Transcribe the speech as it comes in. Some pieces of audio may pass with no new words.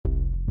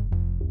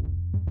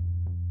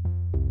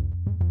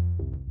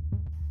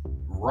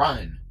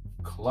Run,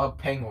 Club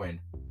Penguin,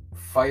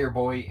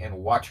 Fireboy and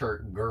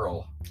Watcher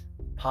Girl,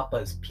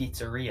 Papa's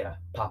Pizzeria,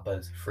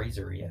 Papa's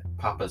Freezeria,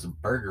 Papa's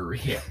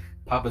Burgeria,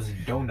 Papa's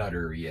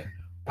Donuteria,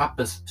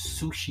 Papa's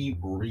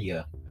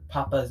Sushiria,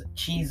 Papa's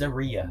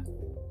Cheeseria,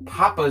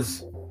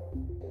 Papa's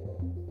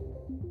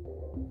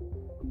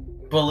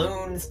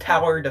Balloons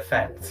Tower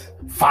Defense.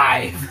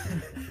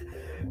 5.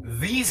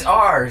 These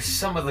are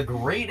some of the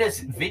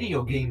greatest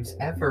video games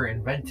ever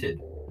invented.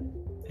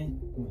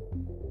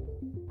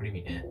 What do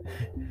you mean?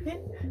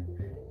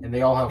 And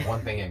they all have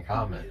one thing in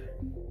common.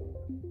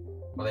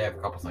 Well, they have a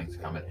couple things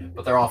in common,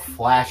 but they're all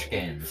Flash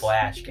games.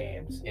 Flash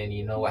games. And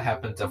you know what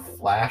happened to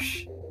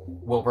Flash?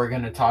 Well, we're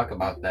going to talk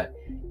about that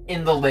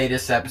in the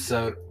latest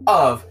episode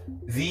of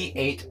The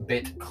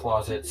 8-Bit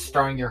Closet,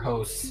 starring your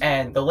hosts.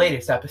 And the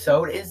latest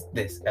episode is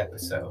this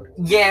episode.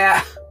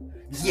 Yeah!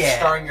 Yeah.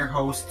 Starring your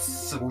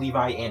hosts,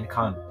 Levi and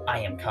Connor.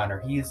 I am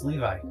Connor. He is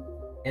Levi.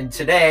 And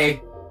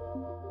today...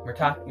 We're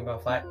talking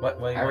about Flash.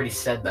 What I already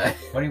said that.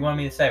 What do you want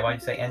me to say? Why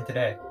did you say "and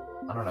today"?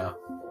 I don't know.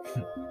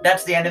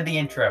 That's the end of the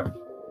intro.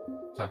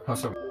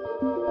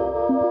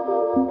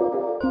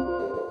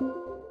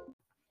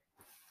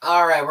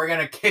 Alright, we're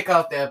gonna kick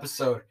off the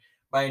episode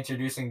by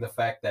introducing the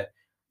fact that,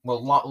 well,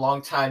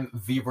 long-time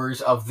viewers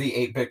of the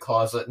 8-Bit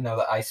Closet know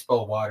that I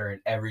spill water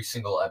in every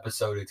single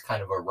episode. It's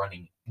kind of a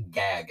running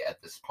gag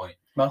at this point.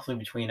 Mostly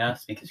between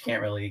us, because you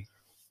can't really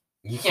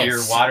You can't hear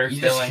water you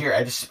spilling. just hear,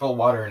 I just spill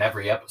water in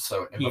every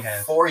episode. And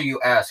before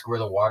you ask where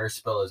the water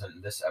spill is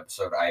in this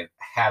episode, I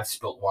have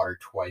spilled water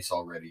twice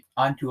already.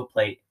 Onto a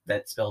plate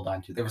that spilled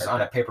onto the It was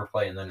carpet. on a paper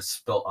plate and then it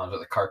spilled onto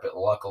the carpet.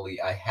 Luckily,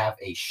 I have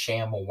a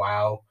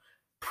ShamWow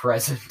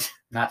present.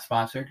 Not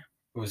sponsored.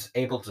 Was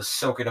able to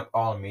soak it up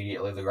all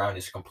immediately. The ground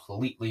is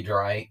completely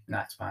dry.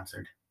 Not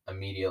sponsored.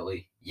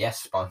 Immediately.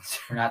 Yes,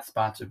 sponsor. We're not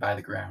sponsored by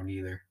the ground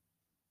either.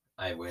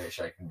 I wish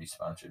I could be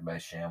sponsored by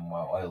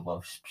ShamWow. I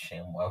love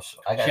ShamWow.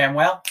 So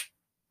ShamWow?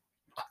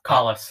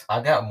 Call us.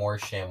 I got more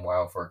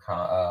ShamWow for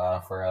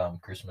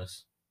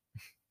Christmas.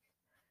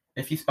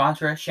 If you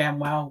sponsor us,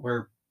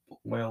 ShamWow,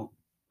 we'll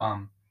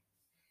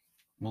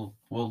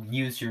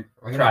use your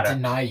We're product. gonna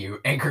deny you.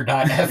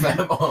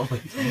 Anchor.fm only.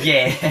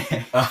 Yeah.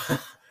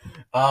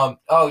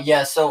 Oh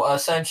yeah, so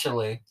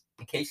essentially,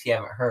 in case you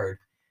haven't heard,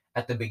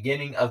 at the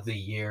beginning of the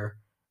year,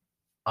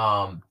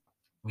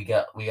 we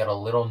got a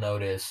little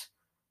notice.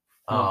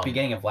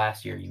 Beginning of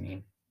last year, you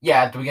mean?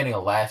 Yeah, at the beginning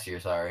of last year,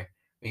 sorry.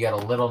 We got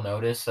a little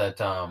notice that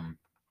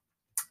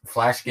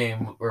Flash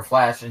in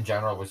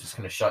general was just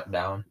gonna shut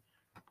down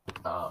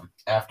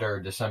after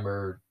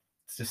December.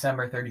 It's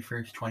December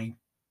 31st,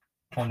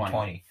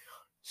 2020.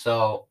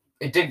 So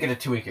it did get a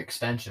 2-week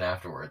extension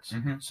afterwards.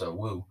 Mm-hmm. So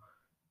woo.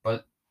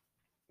 But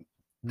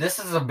this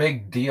is a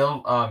big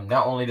deal.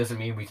 Not only does it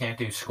mean we can't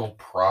do school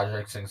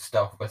projects and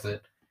stuff with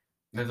it.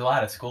 There's a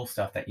lot of school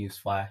stuff that use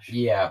Flash.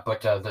 Yeah,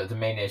 but the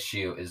main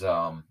issue is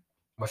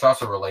which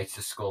also relates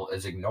to school,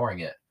 is ignoring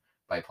it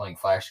by playing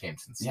Flash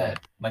games instead. Yeah,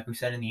 like we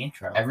said in the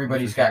intro.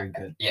 Everybody's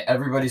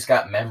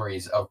got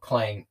memories of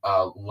playing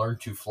Learn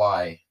to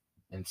Fly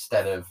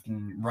instead of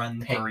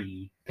Run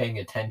 3. Paying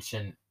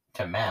attention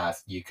to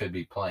math. You could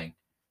be playing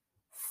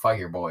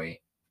Fireboy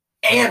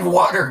and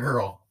Water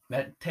Girl.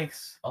 That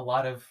takes a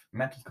lot of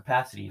mental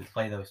capacity to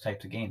play those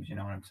types of games, you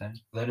know what I'm saying?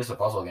 That is a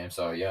puzzle game,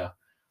 so yeah.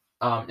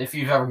 If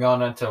you've ever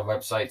gone onto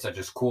websites such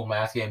as Cool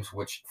Math Games,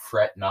 which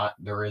fret not,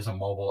 there is a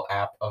mobile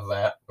app of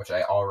that, which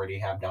I already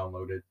have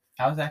downloaded.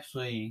 I was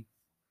actually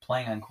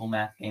playing on Cool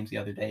Math Games the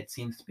other day. It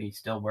seems to be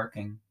still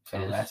working,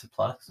 so that's a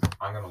plus.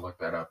 I'm going to look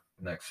that up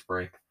next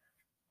break.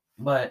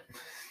 But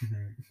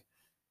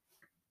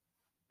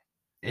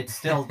it's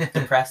still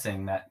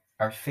depressing that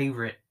our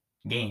favorite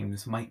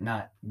games might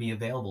not be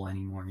available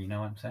anymore, you know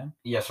what I'm saying?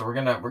 Yeah, so we're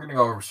gonna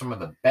go over some of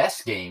the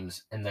best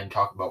games and then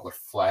talk about what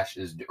Flash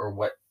is, or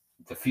what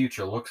the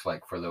future looks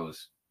like for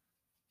those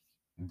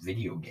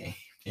video games.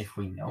 If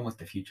we know what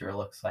the future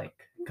looks like,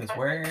 because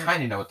we're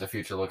kind of know what the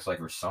future looks like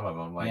for some of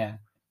them. Like, yeah,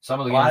 some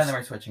of the a lot of them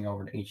are switching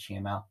over to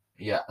HTML.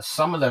 Yeah,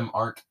 some of them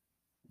aren't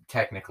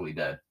technically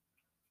dead.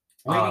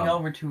 Leading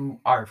over to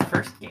our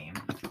first game,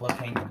 Club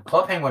Penguin.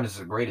 Club Penguin is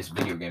the greatest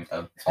video game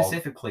of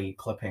specifically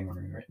Club Penguin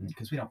Rewritten,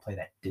 because we don't play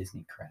that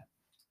Disney crap.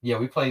 Yeah,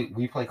 we play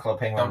Club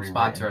Penguin. Don't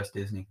sponsor us,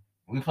 Disney.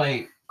 We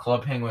play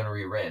Club Penguin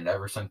Rewritten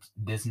ever since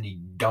Disney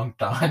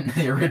dunked on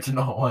the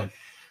original one.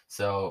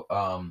 So,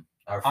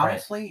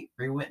 honestly,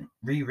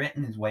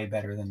 rewritten is way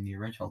better than the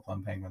original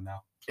Club Penguin,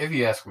 though. If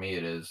you ask me,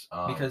 it is.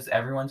 Because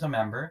everyone's a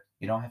member.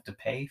 You don't have to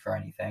pay for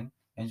anything.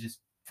 And it's just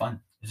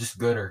fun. It's just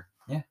gooder.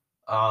 Yeah.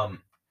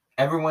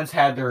 Everyone's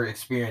had their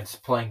experience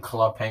playing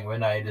Club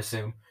Penguin, I'd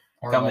assume.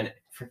 Or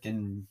like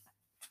freaking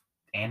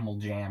Animal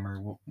Jam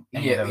or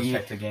any of those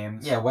types of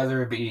games. Yeah,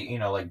 whether it be,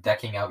 like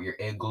decking out your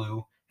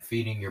igloo,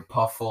 feeding your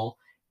puffle,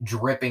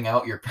 dripping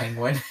out your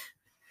penguin,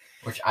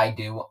 which I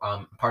do.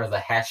 Part of the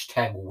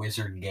hashtag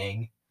wizard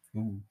gang.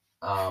 Ooh.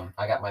 I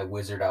got my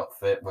wizard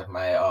outfit with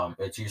my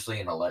it's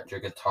usually an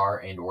electric guitar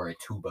and or a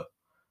tuba.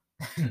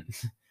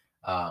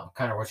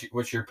 Kind of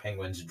what's your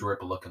penguin's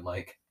drip looking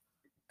like?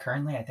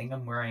 Currently, I think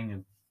I'm wearing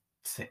a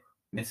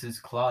Mrs.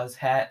 Claus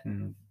hat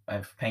and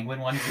of Penguin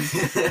one.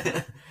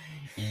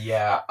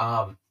 Yeah.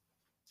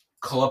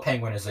 Club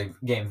Penguin is a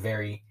game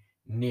very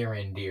near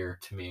and dear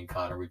to me and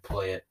Connor. We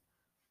play it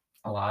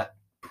A lot.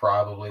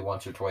 probably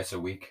once or twice a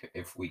week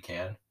if we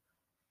can.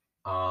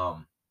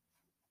 And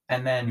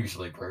then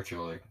usually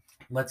virtually.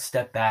 Let's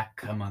step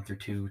back a month or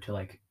two to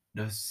like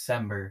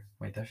December.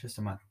 Wait, that's just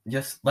a month.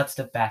 Just let's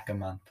step back a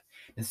month.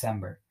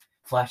 December.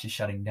 Flash is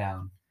shutting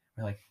down.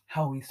 We're like,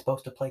 how are we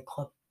supposed to play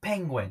Club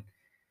Penguin?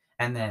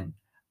 And then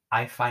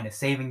I find a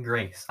saving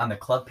grace on the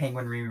Club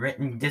Penguin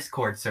rewritten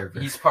Discord server.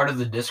 He's part of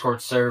the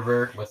Discord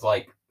server with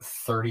like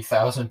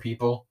 30,000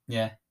 people.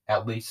 Yeah.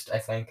 At least, I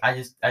think. I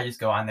just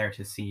go on there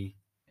to see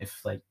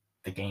if like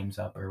the game's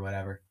up or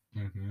whatever.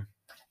 Mm-hmm.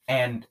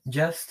 And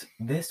just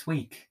this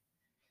week,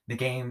 the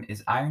game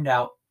is ironed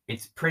out.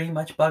 It's pretty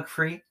much bug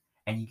free,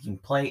 and you can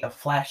play a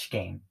Flash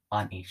game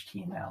on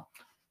HTML.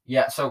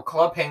 Yeah, so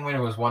Club Penguin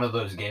was one of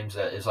those games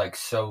that is like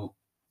so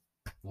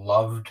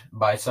loved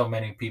by so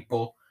many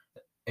people,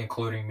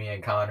 including me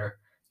and Connor,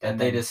 that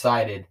they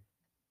decided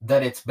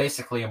that it's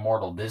basically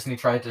immortal. Disney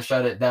tried to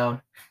shut it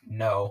down.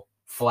 No.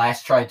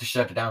 Flash tried to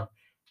shut it down.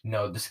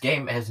 No. This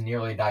game has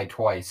nearly died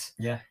twice.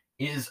 Yeah.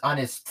 It is on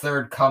its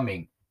third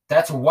coming.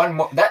 That's one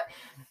more.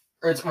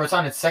 It's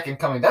on its second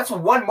coming. That's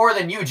one more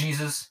than you,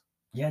 Jesus.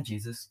 Yeah,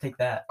 Jesus, take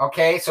that.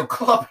 Okay, so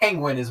Club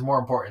Penguin is more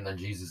important than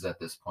Jesus at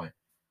this point.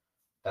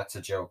 That's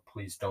a joke.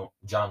 Please don't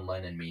John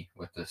Lennon me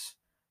with this.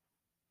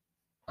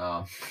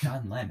 John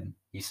Lennon.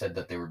 He said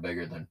that they were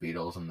bigger than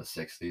Beatles in the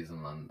 60s,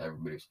 and then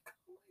everybody's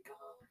like,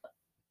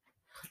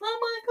 oh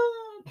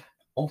my god.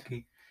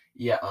 Okay.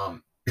 Yeah,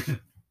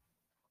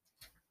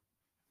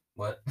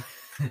 what?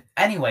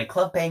 Anyway,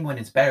 Club Penguin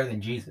is better than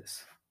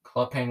Jesus.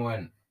 Club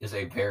Penguin is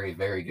a very,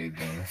 very good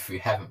game if you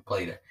haven't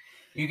played it.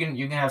 You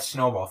can have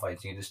snowball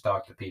fights. You can just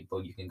talk to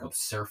people. You can go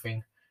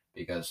surfing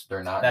because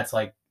they're not. That's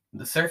like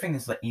the surfing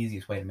is the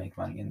easiest way to make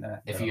money in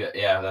that.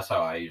 That's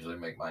how I usually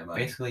make my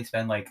money. Basically,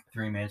 spend like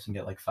 3 minutes and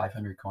get like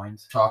 500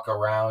 coins. Talk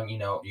around.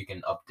 You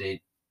can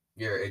update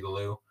your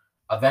igloo.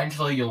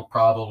 Eventually, you'll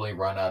probably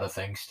run out of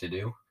things to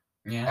do.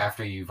 Yeah.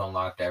 After you've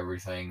unlocked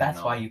everything.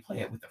 That's why you play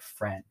it with a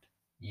friend.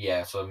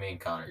 Yeah. So me and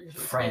Connor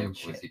usually play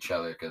with each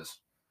other because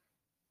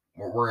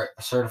we're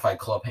certified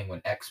Club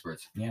Penguin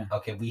experts. Yeah.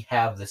 Okay, we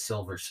have the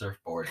silver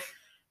surfboard.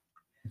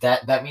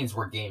 That means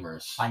we're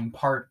gamers.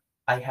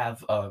 I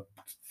have a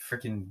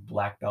freaking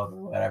black belt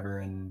or whatever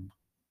in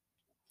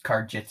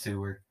card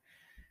jitsu or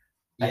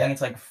I think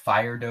it's like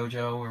Fire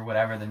Dojo or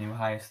whatever the new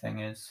highest thing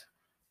is.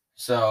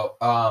 So,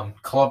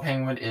 Club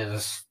Penguin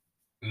is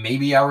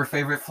maybe our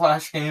favorite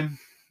Flash game.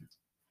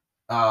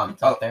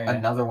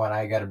 Another one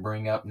I got to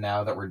bring up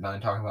now that we're done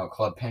talking about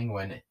Club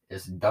Penguin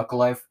is Duck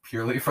Life,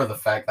 purely for the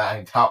fact that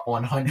I'm top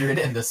 100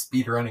 in the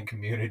speedrunning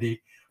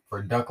community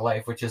for Duck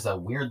Life, which is a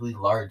weirdly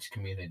large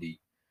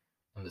community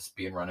in the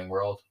speedrunning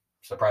world,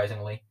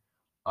 surprisingly.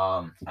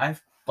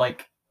 I've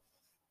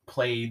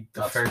played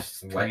the first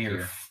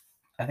 3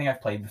 I think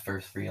I've played the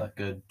first 3 like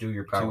good do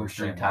your 2 or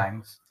 3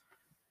 times.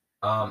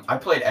 I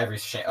played every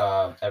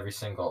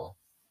single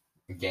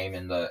game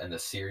in the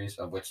series,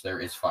 of which there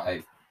is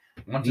 5.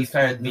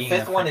 The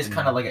fifth one is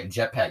kind of like a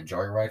Jetpack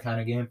Joyride kind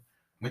of game,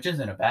 which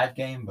isn't a bad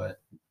game,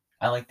 but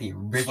I like the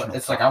original.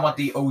 It's like I want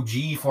the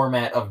OG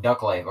format of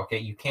Duck Life. Okay,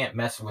 you can't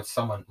mess with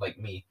someone like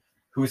me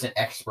who is an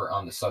expert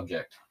on the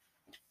subject.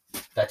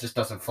 That just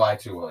doesn't fly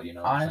too well,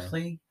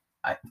 Honestly,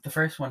 the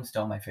first one's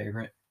still my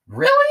favorite.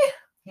 Really?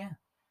 Yeah.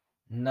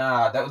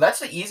 Nah, that's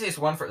the easiest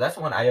one that's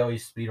the one I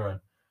always speedrun,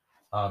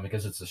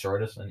 because it's the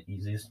shortest and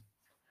easiest.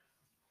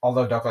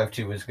 Although Duck Life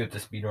 2 is good to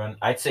speedrun,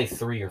 I'd say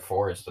 3 or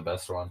 4 is the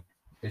best one.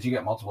 Because you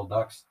get multiple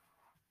ducks,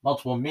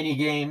 multiple mini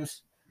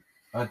games.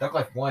 Duck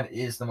Life 1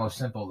 is the most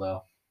simple,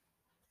 though.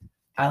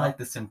 I like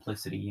the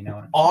simplicity,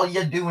 All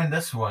you do in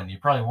this one, you're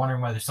probably wondering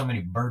why there's so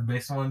many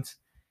bird-based ones.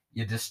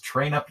 You just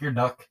train up your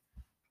duck,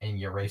 and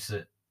you race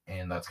it,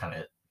 and that's kind of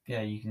it.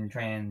 Yeah, you can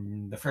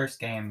train. The first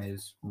game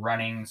is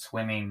running,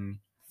 swimming,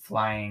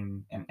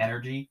 flying, and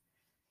energy.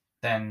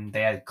 Then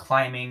they added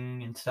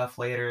climbing and stuff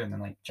later, and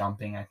then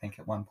jumping, I think,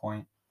 at one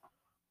point.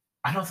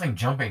 I don't think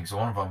jumping's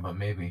one of them, but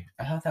maybe.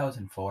 I thought that was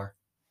in 4.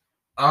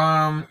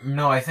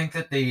 No, I think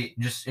that they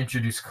just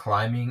introduced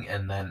climbing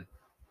and then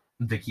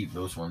they keep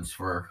those ones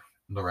for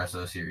the rest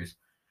of the series.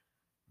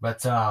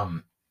 But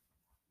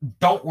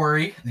don't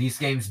worry, these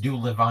games do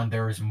live on.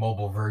 There's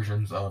mobile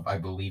versions of, I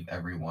believe,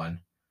 every one.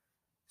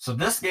 So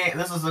this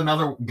is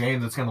another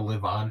game that's gonna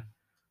live on.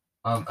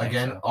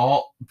 Again,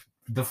 all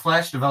the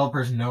Flash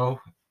developers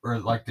know, or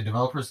the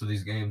developers of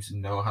these games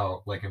know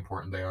how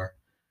important they are.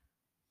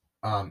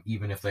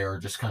 Even if they are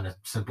just kind of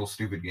simple,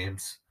 stupid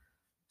games.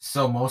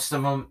 So most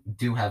of them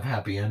do have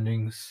happy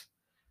endings.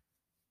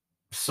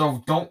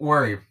 So don't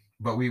worry,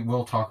 but we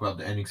will talk about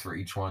the endings for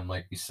each one,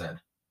 like you said.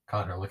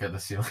 Connor, look at the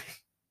ceiling.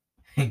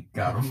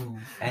 Got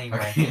him. Anyway.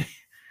 Okay. You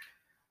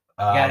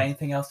got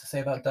anything else to say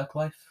about Duck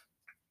Life?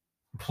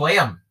 Play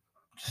them.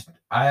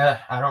 I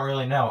don't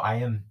really know. I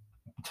am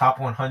top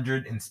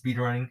 100 in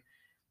speedrunning.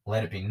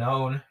 Let it be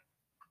known.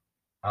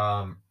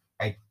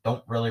 I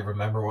don't really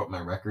remember what my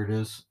record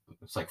is.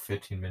 It's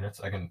 15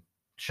 minutes. I can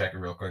check it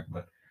real quick,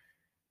 but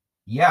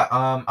Yeah.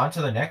 On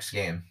to the next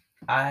game.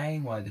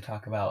 I wanted to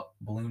talk about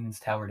Bloons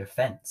Tower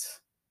Defense.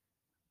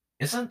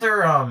 Isn't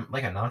there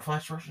like a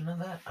non-flash version of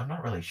that? I'm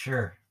not really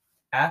sure.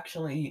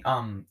 Actually,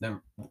 the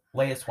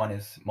latest one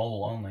is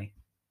mobile only,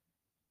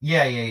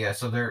 Yeah.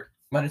 So they're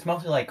but it's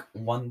mostly like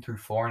 1 through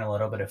 4 and a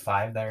little bit of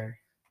 5 that are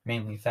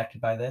mainly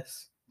affected by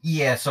this.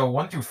 yeah. So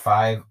 1 through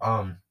 5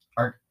 are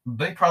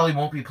they probably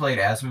won't be played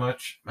as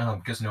much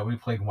because nobody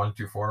played 1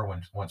 through 4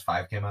 when once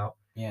 5 came out,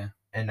 Yeah.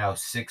 and now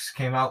 6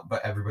 came out,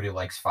 but everybody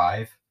likes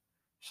 5,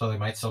 so they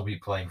might still be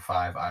playing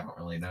 5. I don't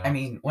really know. I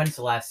mean, when's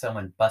the last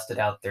someone busted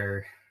out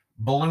their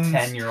Balloons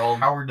 10-year-old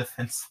Tower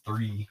Defense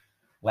 3.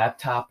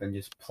 laptop and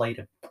just played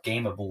a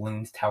game of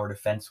Bloons Tower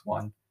Defense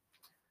 1?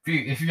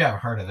 If you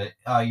haven't heard of it,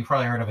 you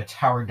probably heard of a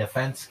tower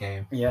defense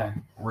game Yeah.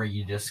 where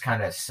you just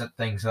kind of set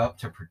things up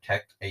to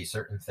protect a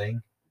certain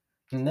thing.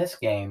 In this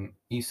game,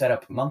 you set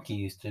up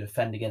monkeys to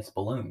defend against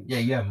balloons.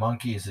 Yeah,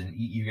 monkeys, and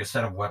you get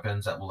set of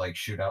weapons that will like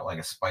shoot out like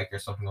a spike or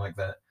something like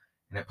that,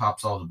 and it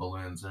pops all the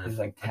balloons. And There's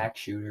like tack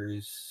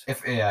shooters.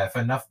 if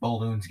enough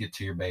balloons get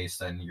to your base,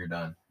 then you're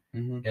done.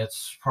 Mm-hmm.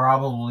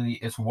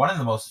 It's one of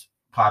the most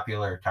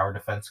popular tower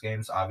defense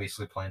games.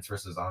 Obviously, Plants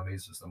vs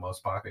Zombies is the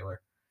most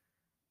popular.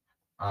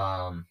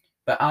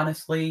 But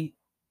honestly,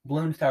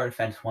 Bloons Tower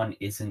Defense 1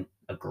 isn't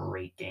a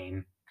great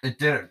game. It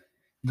didn't.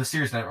 The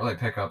series didn't really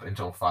pick up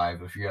until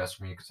 5, if you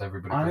ask me, because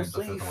everybody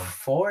Honestly, played the 5th one.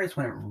 4 is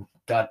when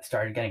it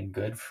started getting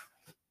good,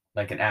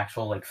 like an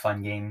actual like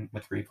fun game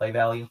with replay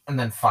value. And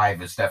then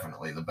 5 is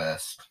definitely the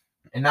best.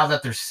 And now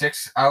that there's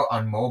 6 out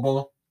on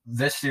mobile,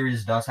 this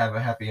series does have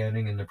a happy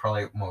ending, and they're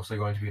probably mostly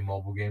going to be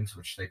mobile games,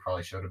 which they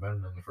probably should have been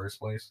in the first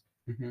place.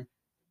 Mm-hmm.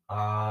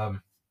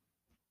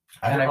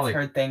 I've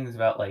heard things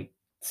about like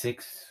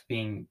 6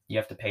 being you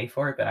have to pay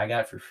for it, but I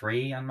got it for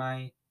free on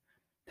my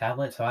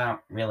tablet, so I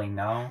don't really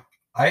know.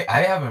 I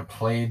haven't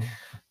played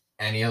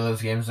any of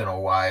those games in a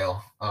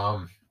while.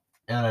 And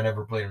I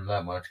never played them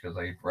that much because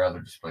I'd rather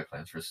just play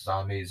Plants vs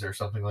Zombies or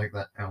something like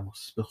that. I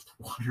almost spilled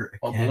water again.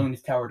 Well,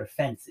 Bloons Tower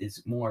Defense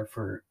is more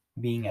for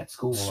being at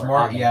school.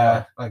 Smart,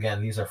 yeah.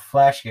 Again, these are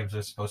flash games.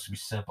 They're supposed to be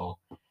simple.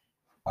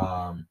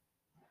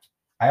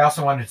 I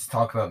also wanted to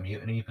talk about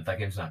Mutiny, but that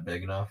game's not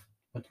big enough.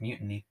 What's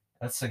Mutiny?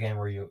 That's the game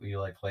where you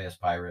like play as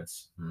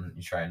pirates and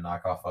you try and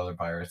knock off other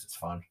pirates. It's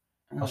fun.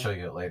 I'll show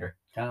you it later.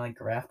 Kind of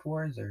like Raft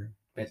Wars, or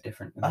a bit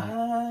different than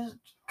that?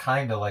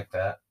 Kind of like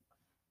that.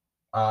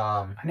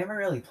 I never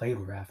really played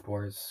Raft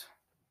Wars.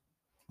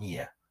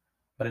 Yeah.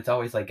 But it's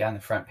always like on the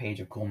front page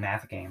of cool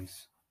math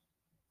games.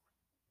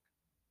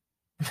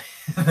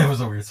 There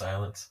was a weird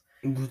silence.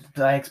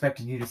 I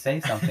expected you to say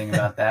something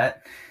about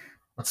that.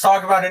 Let's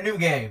talk about a new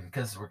game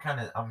because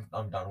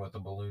I'm done with the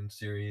Balloon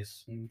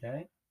series.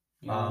 Okay.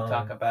 You want to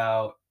talk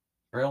about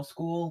Real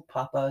School,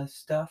 Papa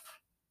stuff?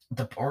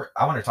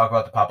 I want to talk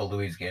about the Papa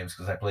Louie's games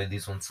because I played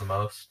these ones the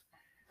most.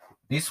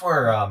 These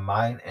were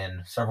mine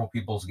and several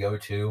people's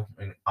go-to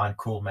on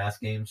cool math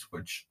games,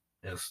 which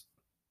is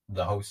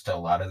the host to a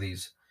lot of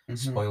these.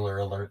 Mm-hmm. Spoiler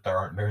alert, there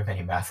aren't very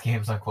many math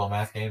games on cool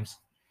math games.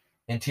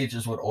 And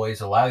teachers would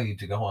always allow you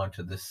to go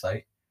onto this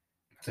site.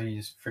 So you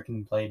just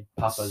freaking played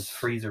Papa's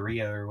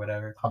Freezeria or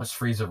whatever. Papa's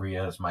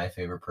Freezeria is my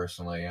favorite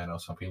personally. I know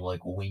some people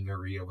like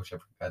Wingeria, which I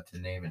forgot to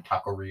name, and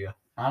Tacoria.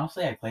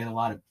 Honestly, I played a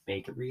lot of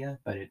Bakeria,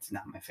 but it's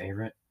not my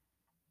favorite.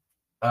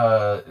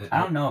 I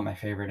don't know what my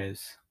favorite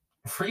is.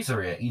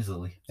 Freezeria,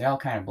 easily. They all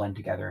kind of blend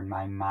together in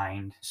my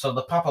mind. So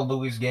the Papa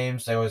Louie's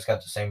games, they always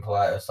got the same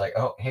plot. It's like,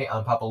 oh, hey,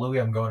 I'm Papa Louie.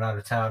 I'm going out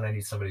of town. I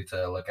need somebody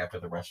to look after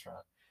the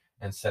restaurant.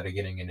 Instead of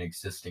getting an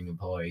existing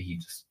employee, he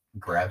just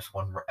grabs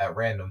one at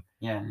random.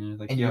 Yeah,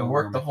 and you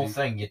work the whole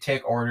thing. You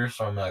take orders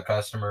from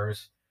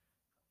customers.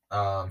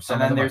 And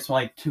then there's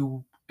like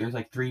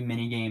 3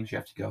 mini games you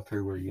have to go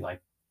through where you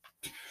like.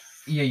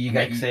 Yeah, you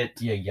mix it.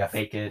 Yeah, you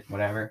bake it,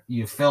 whatever.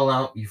 You fill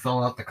out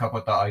the cup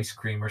with the ice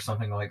cream or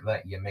something like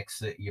that. You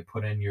mix it. You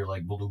put in your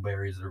like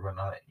blueberries or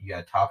whatnot. You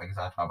add toppings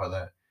on top of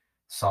that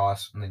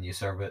sauce, and then you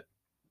serve it.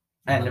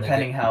 And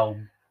depending how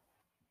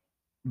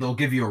they'll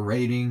give you a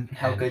rating,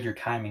 how good your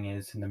timing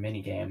is in the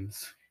mini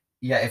games.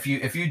 Yeah, if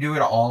you do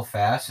it all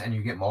fast and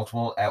you get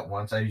multiple at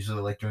once, I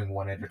usually like doing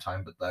one at a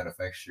time, but that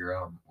affects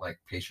your like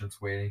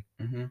patience waiting.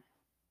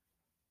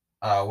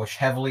 Mm-hmm. Which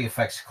heavily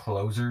affects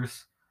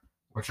closers,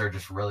 which are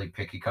just really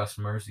picky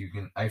customers.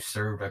 I've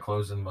served a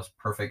closer the most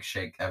perfect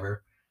shake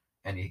ever,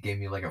 and he gave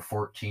me like a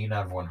 14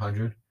 out of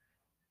 100.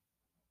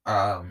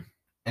 And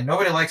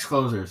nobody likes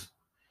closers,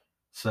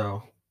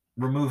 so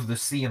remove the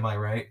C. Am I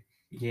right?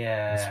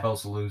 Yeah. It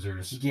spells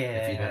losers. Yeah.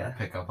 If you didn't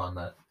pick up on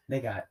that, they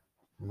got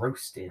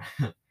roasted.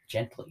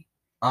 Gently.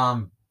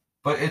 But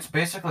it's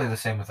basically the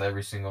same with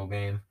every single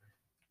game.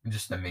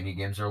 Just the mini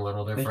games are a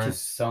little different. There's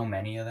just so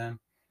many of them.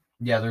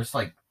 Yeah, there's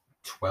like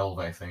 12,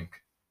 I think.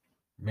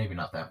 Maybe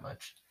not that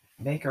much.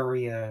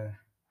 Bakeria.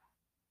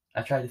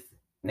 I tried to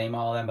name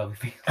all of them, but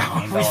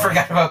we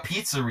forgot about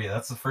Pizzeria.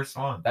 That's the first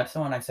one. That's the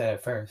one I said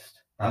at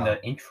first. In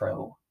the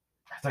intro.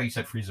 I thought you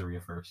said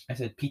Freezeria first. I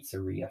said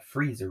Pizzeria,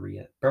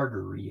 Freezeria,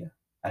 Burgeria.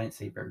 I didn't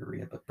say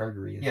burgeria, but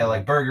burgeria. Yeah,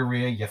 like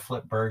burgeria, you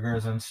flip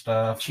burgers and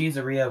stuff.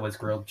 Cheeseria was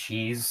grilled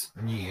cheese.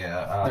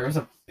 Yeah. There was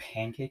a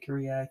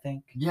pancakeria, I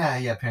think.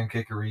 Yeah,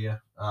 pancakeria.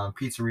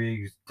 Pizzeria,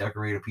 you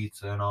decorate a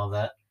pizza and all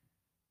that.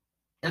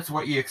 It's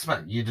what you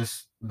expect.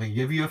 They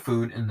give you a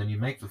food, and then you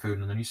make the food,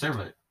 and then you serve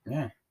it.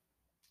 Yeah.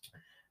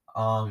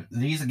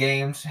 These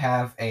games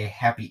have a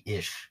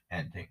happy-ish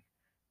ending.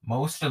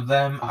 Most of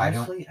them,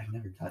 honestly, I've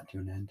never got to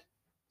an end.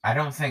 I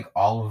don't think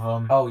all of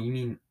them. Oh, you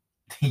mean?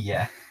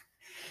 Yeah.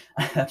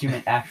 I thought you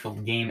meant actual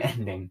game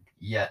ending.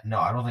 Yeah, no,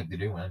 I don't think they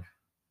do end.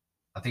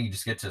 I think you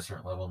just get to a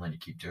certain level and then you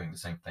keep doing the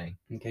same thing.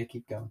 Okay,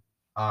 keep going.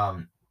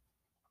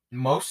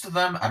 Most of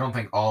them, I don't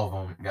think all of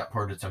them got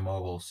ported to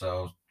mobile.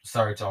 So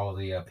sorry to all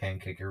the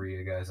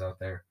pancakeria guys out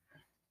there.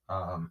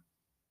 I'm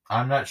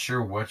not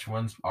sure which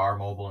ones are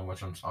mobile and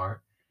which ones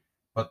aren't.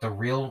 But the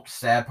real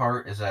sad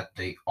part is that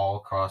they all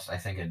cost, I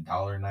think,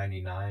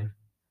 $1.99.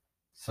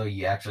 So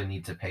you actually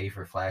need to pay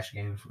for Flash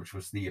games, which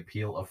was the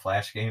appeal of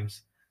Flash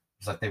games.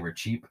 It's that they were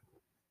cheap.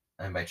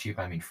 And by cheap,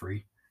 I mean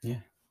free.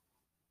 Yeah.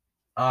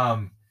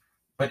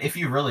 But if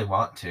you really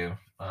want to,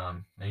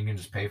 then you can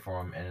just pay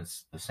for them, and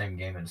it's the same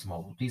game and it's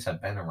mobile. These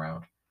have been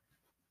around.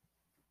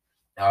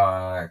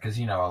 Because,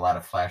 a lot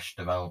of Flash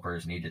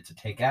developers needed to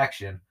take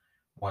action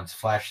once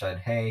Flash said,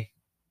 hey,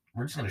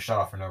 we're just going to shut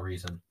off for no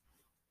reason.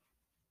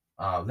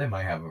 They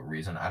might have a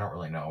reason. I don't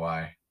really know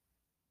why.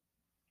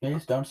 They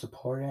just don't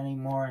support it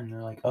anymore, and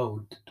they're like,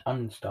 oh,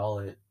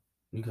 uninstall it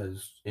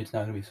because it's not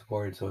going to be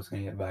supported, so it's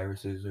going to get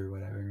viruses or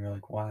whatever. And you're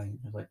like, why? And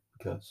you're like,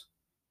 because.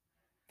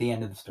 The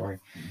end of the story.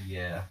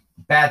 Yeah.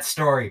 Bad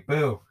story.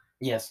 Boo.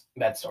 Yes,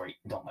 bad story.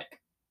 Don't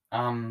like.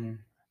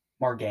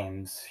 More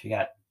games. You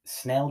got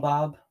Snail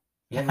Bob.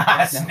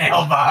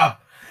 Snail Bob.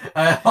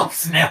 I love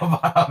Snail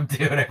Bob,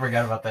 dude. I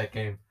forgot about that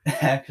game.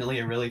 Actually,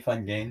 a really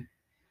fun game.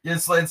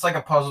 It's like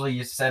a puzzle.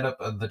 You set up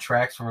the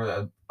tracks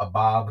for a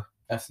Bob.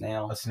 A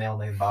snail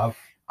named Bob.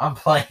 I'm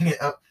playing it.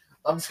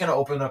 I'm just gonna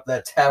open up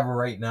that tab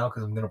right now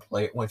because I'm gonna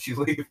play it once you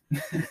leave.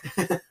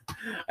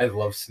 I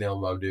love Snail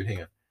Bob, dude.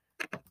 Hang on.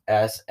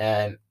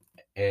 SNAI.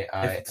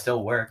 If it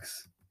still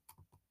works.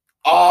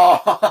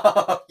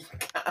 Oh, you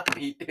got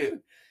me,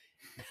 dude.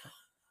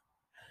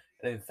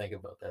 I didn't think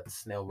about that.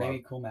 Snail Bob.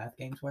 Maybe Cool Math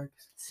Games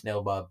works.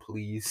 Snail Bob,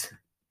 please.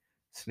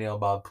 Snail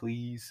Bob,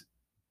 please.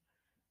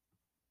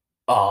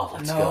 Oh,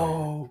 let's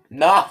go.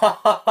 No.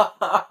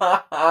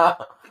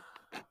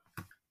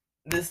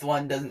 This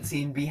one doesn't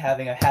seem to be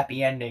having a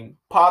happy ending.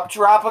 Pop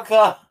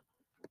Tropica.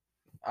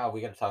 Oh, we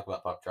gotta talk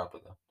about Pop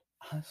Tropica.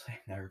 Honestly,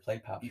 I've never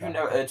played Pop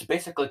Tropica. It's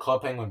basically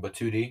Club Penguin, but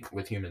 2D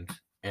with humans,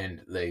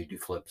 and they do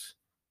flips.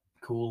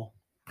 Cool.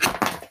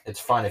 It's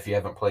fun if you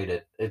haven't played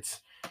it.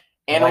 It's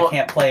I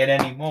can't play it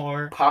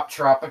anymore. Pop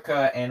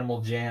Tropica,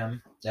 Animal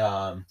Jam,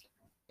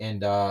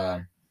 and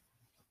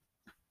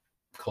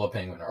Club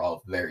Penguin are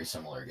all very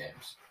similar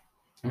games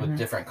with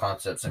different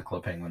concepts, and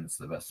Club Penguin is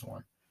the best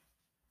one.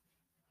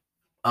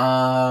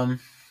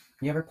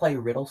 You ever play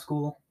Riddle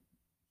School?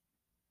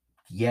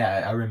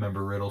 Yeah, I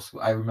remember Riddle School.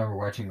 I remember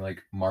watching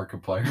like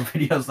Markiplier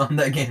videos on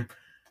that game.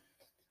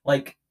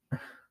 Like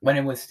when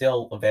it was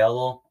still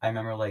available, I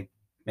remember like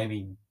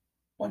maybe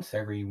once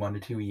every 1 to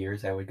 2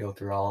 years I would go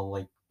through all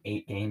like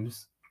 8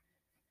 games.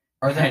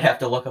 Or then I'd have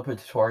to look up a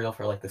tutorial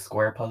for like the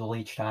square puzzle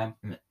each time.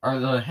 Are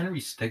the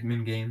Henry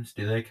Stickmin games,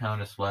 do they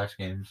count as Flash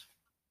games?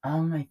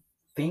 I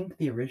think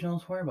the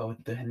originals were, but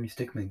with the Henry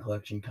Stickmin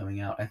collection coming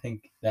out, I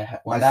think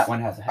that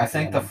one has a happy I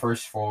think ending. the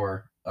first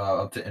 4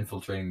 up to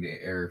infiltrating the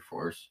Air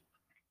Force.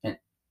 And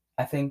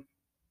I think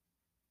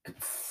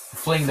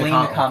Fleeing the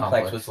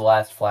Complex was the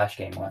last Flash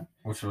game one.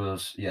 Which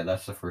was,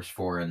 that's the first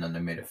 4, and then they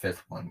made a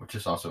 5th one, which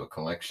is also a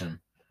collection.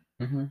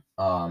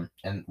 Mm-hmm.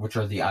 And which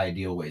are the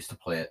ideal ways to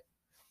play it.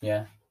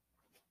 Yeah.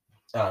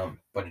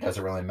 But it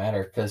doesn't really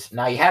matter, because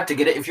now you have to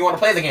get it if you want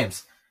to play the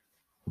games.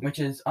 Which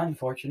is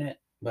unfortunate,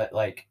 but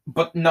like...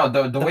 But no,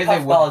 the way they...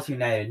 Puffballs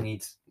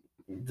United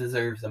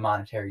deserves the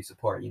monetary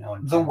support, you know?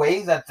 The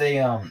way that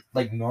they,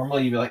 like,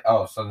 normally you'd be like,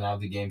 oh, so now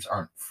the games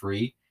aren't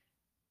free.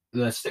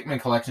 The Stickmin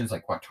collection is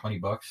like, what,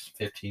 $20?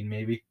 15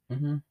 maybe?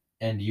 Mm-hmm.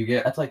 And you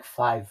get... That's like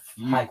 5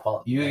 high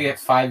quality You get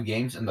 5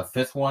 games, and the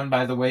 5th one,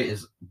 by the way,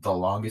 is the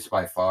longest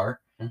by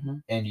far. Mm-hmm.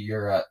 And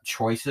your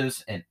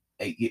choices in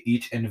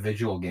each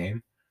individual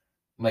game.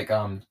 Like,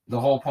 the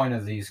whole point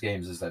of these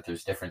games is that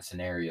there's different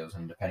scenarios,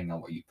 and depending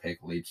on what you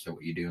pick leads to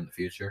what you do in the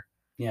future.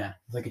 Yeah,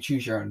 it's like a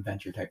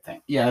choose-your-own-adventure type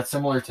thing. Yeah, it's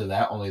similar to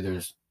that, only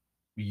there's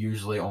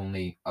usually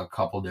only a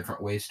couple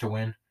different ways to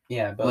win.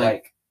 Yeah, but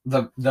like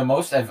the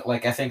most, I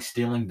think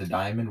Stealing the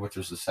Diamond, which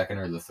was the second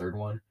or the third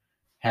one,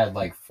 had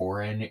like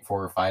 4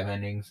 or 5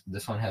 endings.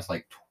 This one has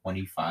like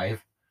 25.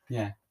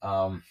 Yeah.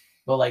 But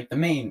like the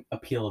main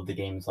appeal of the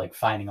game is like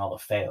finding all the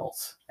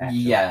fails. Actually.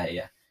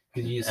 Yeah.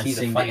 Because you see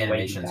the funny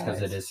animations,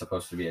 because it is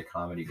supposed to be a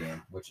comedy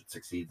game, which it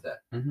succeeds at.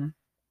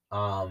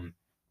 Mm-hmm.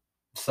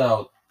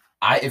 So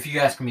if you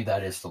ask me,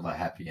 that is still a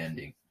happy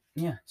ending.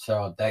 Yeah.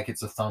 So that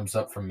gets a thumbs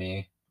up from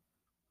me.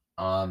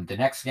 The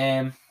next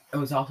game. It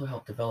was also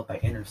helped develop by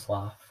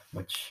Innersloth.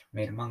 which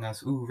made Among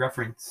Us. Ooh,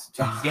 reference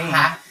to the game.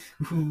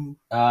 Ooh.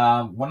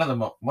 One of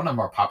the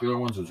more popular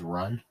ones was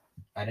Run.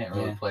 I didn't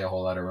really Yeah. play a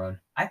whole lot of Run.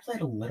 I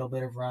played a little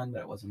bit of Run, but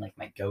it wasn't like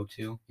my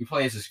go-to. You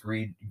play as this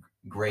gray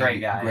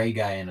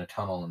guy in a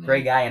tunnel, and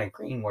Gray guy in a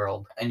green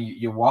world. and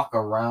you walk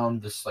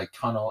around this like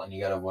tunnel, and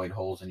you gotta avoid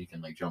holes, and you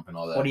can like jump and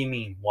all that. What do you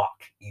mean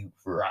walk? You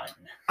run.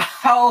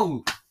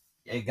 Oh,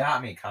 it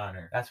got me,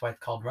 Connor. That's why it's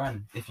called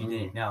Run. If you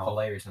didn't know.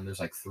 Hilarious, and there's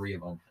like 3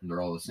 of them, and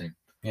they're all the same.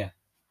 Yeah.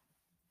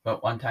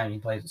 But one time he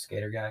plays a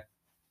skater guy,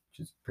 which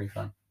is pretty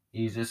fun.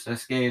 He's just a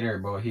skater,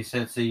 boy. He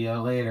said, "See you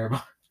later."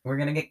 We're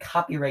gonna get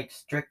copyright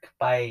struck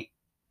by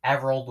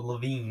Avril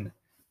Lavigne.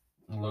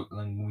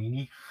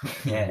 Linguini?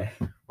 Yeah.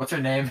 What's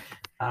her name?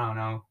 I don't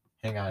know.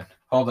 Hang on.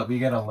 Hold up. We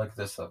gotta look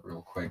this up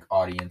real quick,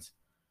 audience.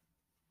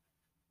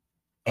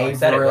 Oh, I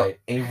said it right.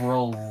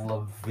 Avril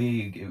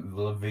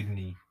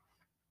Lavigne.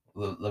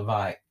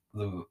 Levi.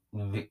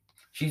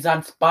 She's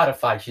on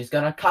Spotify. She's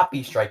gonna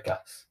copy strike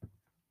us.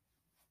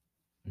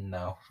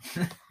 No.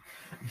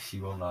 She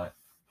will not.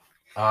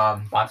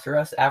 Sponsor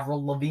us,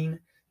 Avril Lavigne.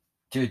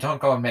 Dude,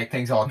 don't go and make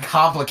things all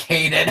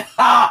complicated.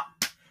 Ha!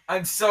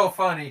 I'm so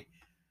funny.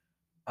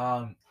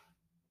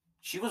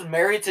 She was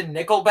married to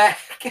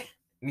Nickelback.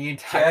 The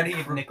entirety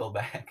of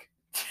Nickelback.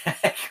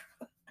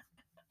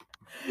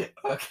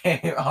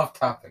 Okay, off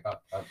topic.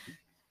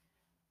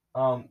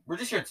 We're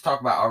just here to talk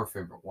about our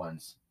favorite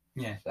ones.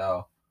 Yeah.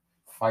 So,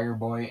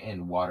 Fireboy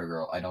and Water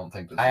Girl. I don't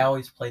think I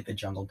always played the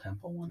Jungle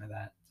Temple one of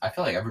that. I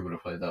feel like everybody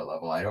played that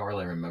level. I don't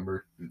really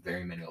remember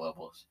very many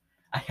levels.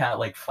 I got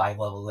like 5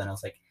 levels and I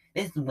was like,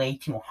 this is way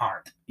too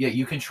hard. Yeah,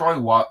 you control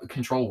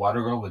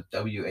Water Girl with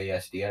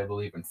WASD, I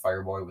believe, and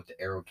Fireboy with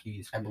the arrow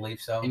keys. I believe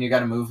so. And you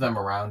got to move them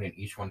around, and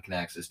each one can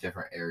access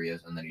different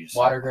areas, and then you just...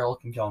 Water Girl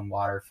can go in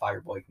water,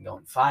 Fireboy can go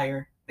in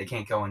fire. They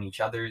can't go in each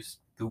other's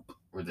goop.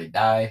 Where they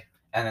die.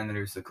 And then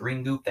there's the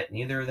green goop that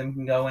neither of them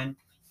can go in.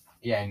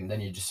 Yeah, and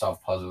then you just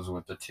solve puzzles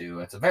with the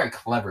 2. It's a very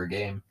clever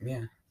game. Yeah.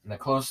 And the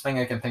closest thing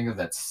I can think of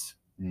that's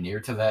near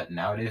to that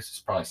nowadays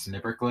is probably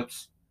Snipper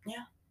Clips.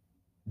 Yeah.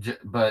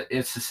 But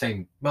it's the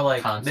same. But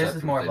like concept this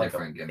is more with like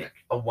different gimmick.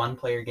 a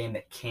one-player game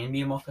that can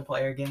be a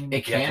multiplayer game.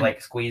 It you have can. to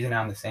like squeeze it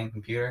on the same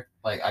computer.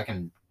 Like I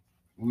can.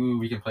 Ooh,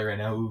 we can play right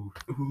now.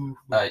 Ooh.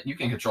 You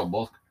can control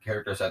both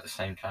characters at the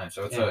same time,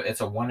 so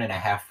it's a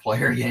 1.5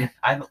 player game.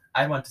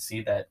 I want to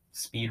see that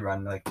speed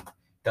run, like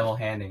double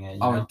handing it. You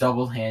know?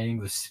 Double handing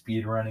the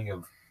speed running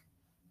of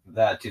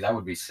that, dude. That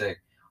would be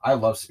sick. I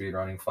love speed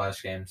running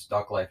Flash games.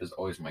 Duck Life is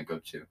always my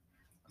go-to.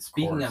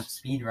 Speaking of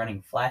speed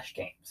running Flash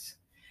games,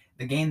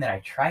 the game that I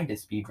tried to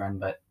speed run,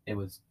 but it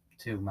was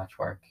too much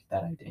work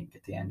that I didn't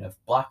get the end of,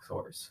 Block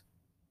Source.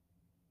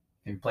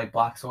 Have you played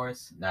Block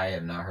Source? I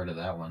have not heard of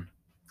that one.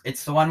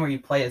 It's the one where you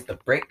play as the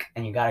brick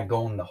and you gotta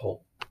go in the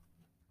hole.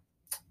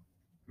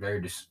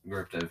 Very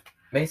descriptive.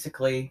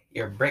 Basically,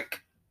 you're a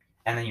brick,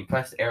 and then you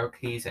press the arrow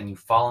keys and you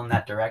fall in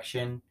that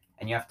direction,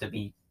 and you have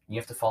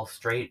to fall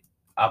straight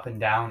up and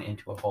down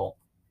into a hole.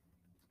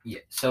 Yeah.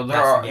 So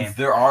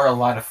there are a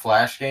lot of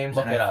Flash games.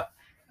 Look it up.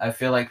 I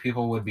feel like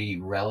people would be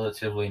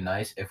relatively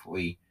nice if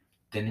we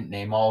didn't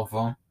name all of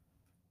them,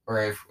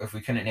 or if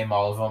we couldn't name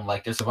all of them.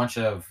 Like there's a bunch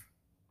of,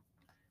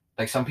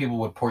 like some people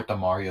would port the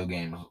Mario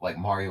games, like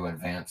Mario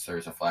Advance.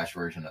 There's a Flash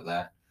version of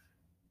that.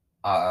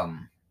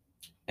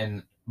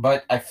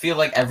 But I feel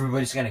like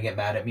everybody's gonna get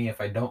mad at me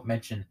if I don't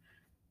mention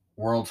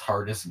World's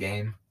Hardest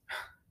Game.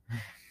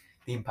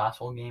 The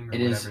Impossible Game. Or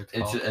it is. It's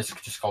called. It's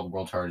just called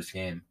World's Hardest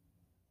Game.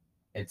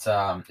 It's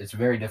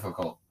very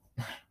difficult.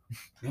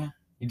 Yeah.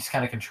 You just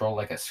kind of control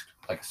like a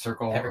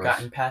circle. Never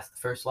gotten past the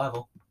first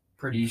level.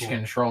 Pretty You cool. just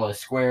control a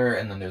square,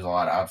 and then there's a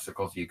lot of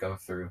obstacles you go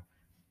through.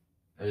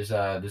 There's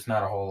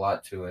not a whole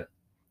lot to it.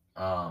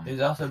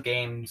 There's also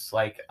games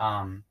like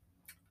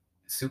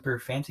Super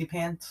Fancy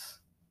Pants.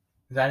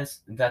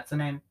 That's the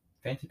name?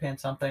 Fancy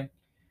Pants something?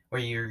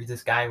 Where you're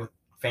this guy with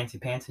fancy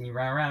pants and you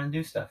run around and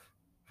do stuff.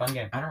 Fun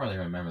game. I don't really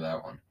remember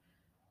that one.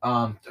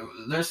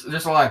 There's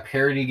a lot of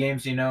parody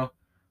games, you know.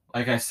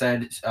 Like I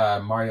said,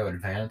 Mario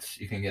Advance,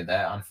 you can get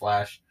that on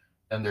Flash.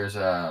 Then there's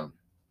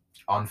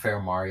Unfair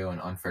Mario and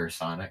Unfair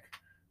Sonic,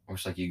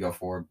 which like you go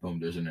forward, boom,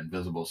 there's an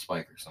invisible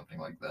spike or something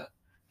like that.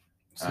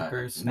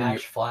 Super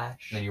Smash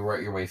Flash. Then you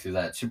work your way through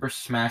that. Super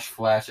Smash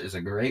Flash is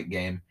a great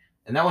game,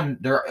 and that one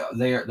there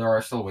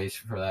are still ways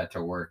for that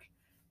to work.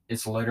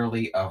 It's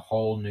literally a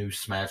whole new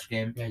Smash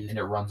game, and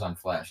it runs on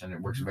Flash, and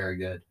it works very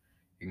good.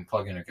 You can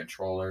plug in a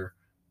controller.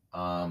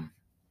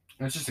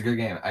 It's just a good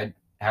game. I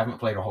haven't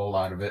played a whole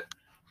lot of it.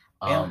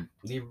 The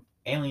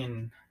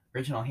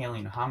original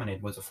Alien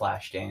Hominid was a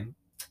Flash game,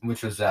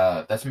 which was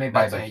that's made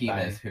by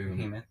Behemoth,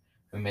 who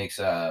makes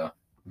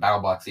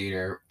BattleBlock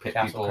Theater, Pit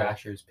Castle People,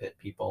 Crashers, Pit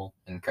People,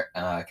 and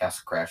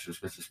Castle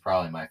Crashers, which is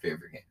probably my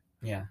favorite game.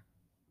 Yeah,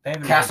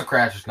 Castle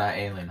Crashers, not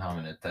Alien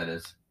Hominid. That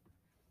is.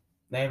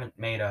 They haven't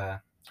made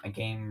a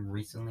game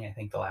recently. I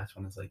think the last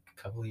one was like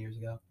a couple of years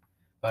ago.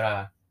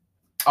 But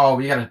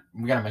we gotta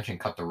mention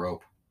Cut the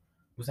Rope.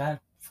 Was that a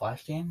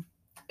Flash game?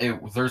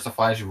 There's a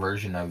Flash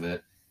version of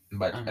it,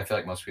 but I feel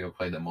like most people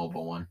play the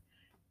mobile one.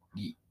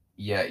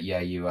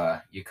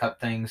 You cut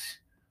things.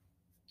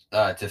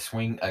 to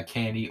swing a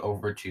candy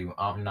over to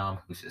Nom,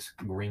 who's this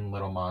green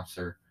little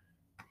monster,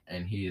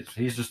 and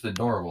he's just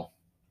adorable.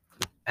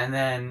 And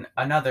then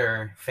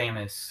another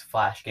famous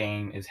Flash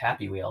game is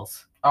Happy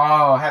Wheels.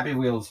 Oh, Happy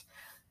Wheels.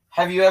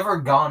 Have you ever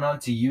gone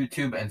onto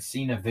YouTube and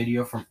seen a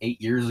video from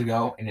 8 years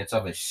ago, and it's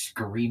of a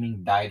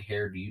screaming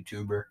dyed-haired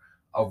YouTuber,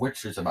 of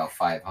which there's about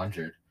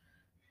 500?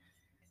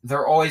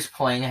 They're always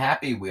playing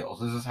Happy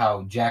Wheels. This is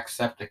how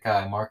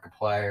Jacksepticeye,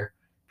 Markiplier,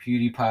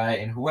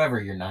 PewDiePie, and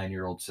whoever your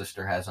 9-year-old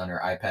sister has on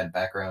her iPad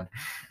background,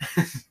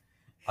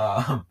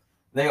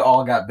 they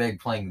all got big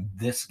playing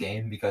this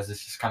game because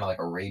it's just kind of like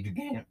a rage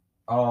game.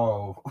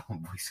 Oh,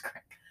 voice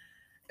crack.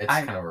 It's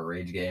kind of a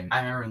rage game. I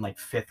remember in like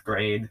 5th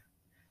grade,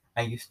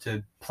 I used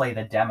to play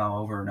the demo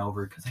over and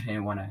over because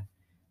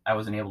I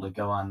wasn't able to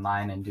go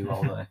online and do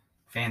all the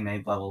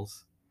fan-made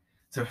levels.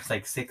 So it was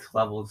like 6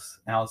 levels,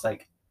 and I was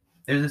like,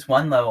 there's this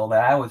one level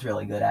that I was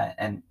really good at,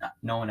 and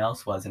no one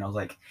else was, and I was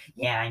like,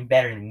 yeah, I'm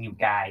better than you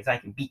guys. I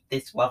can beat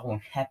this level in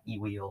Happy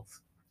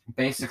Wheels.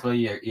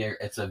 Basically,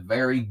 it's a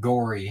very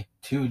gory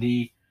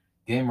 2D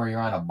game where you're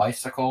on a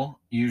bicycle,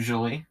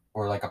 usually,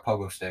 or like a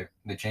pogo stick.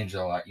 They changed it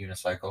a lot,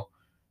 unicycle.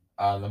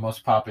 The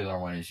most popular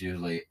one is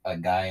usually a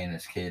guy and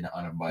his kid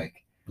on a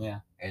bike. Yeah.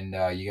 And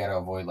you got to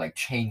avoid like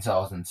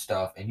chainsaws and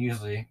stuff. And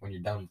usually, when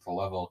you're done with the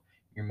level,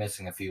 you're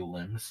missing a few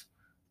limbs.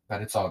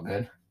 But it's all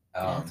good.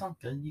 Yeah, it's all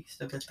good. You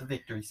still get the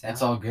victory sound.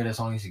 It's all good as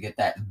long as you get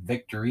that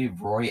victory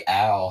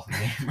royale,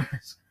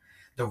 gamers.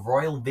 The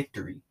royal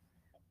victory.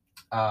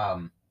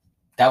 That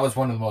was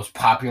one of the most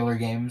popular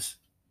games,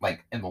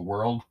 like, in the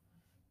world.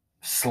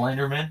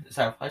 Slenderman? Is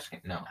that a Flash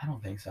game? No. I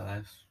don't think so.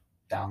 That's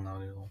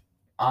downloadable.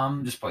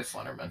 Just play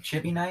Slenderman.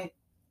 Chibi Night?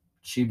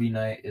 Chibi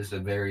Night is a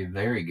very,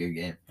 very good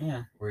game.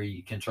 Yeah. Where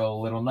you control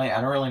a little knight.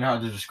 I don't really know how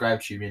to describe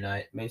Chibi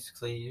Night.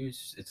 Basically, you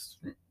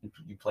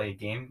play a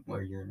game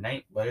where you're a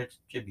knight, but it's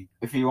chibi.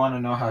 If you want to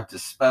know how to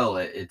spell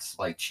it, it's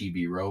like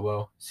Chibi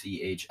Robo,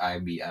 Chibi. I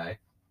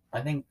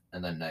think.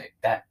 And then night.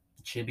 That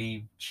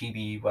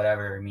chibi,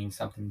 whatever, means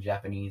something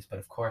Japanese, but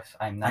of course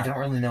I'm not. I don't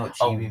really know what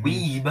chibi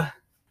means.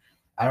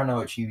 I don't know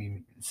what chibi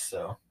means,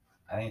 so.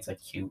 I think it's like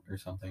cute or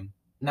something.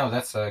 No,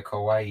 that's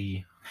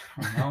kawaii.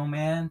 No,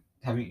 man.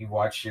 Haven't you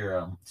watched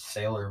your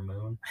Sailor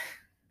Moon?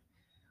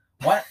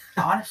 What?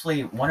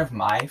 Honestly, one of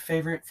my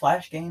favorite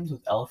Flash games was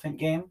Elephant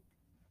Game.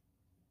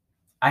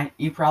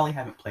 You probably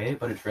haven't played it,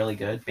 but it's really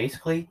good.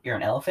 Basically, you're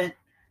an elephant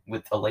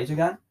with a laser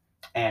gun,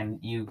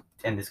 and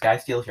this guy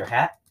steals your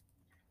hat,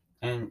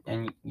 and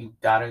you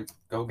gotta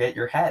go get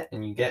your hat,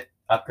 and you get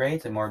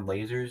upgrades and more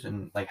lasers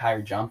and like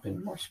higher jump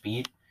and more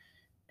speed.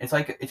 It's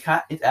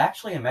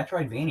actually a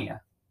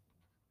Metroidvania.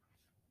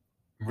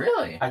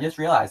 Really? I just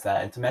realized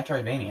that it's a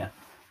Metroidvania.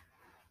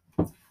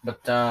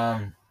 But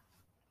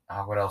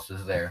what else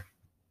is there?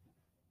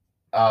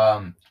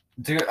 Paint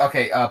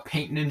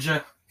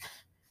Ninja.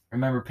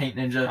 Remember Paint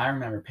Ninja? I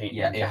remember Paint Ninja.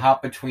 Yeah, you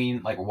hop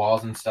between like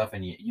walls and stuff,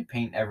 and you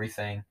paint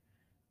everything.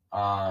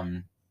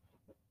 There's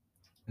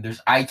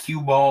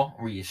IQ Ball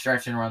where you're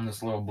stretching around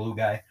this little blue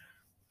guy.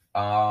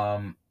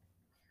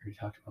 We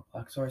talked about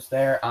Plexors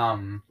there.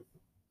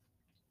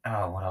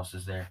 What else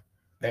is there?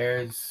 There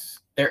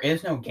is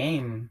no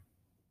game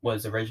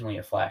was originally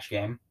a Flash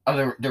game.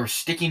 Oh, there was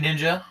Sticky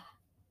Ninja,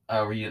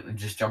 where you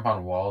just jump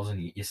on walls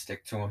and you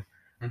stick to them.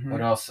 Mm-hmm.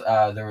 What else?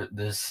 There was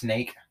the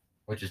Snake,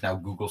 which is now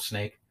Google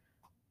Snake.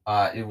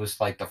 It was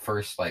like the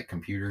first like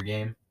computer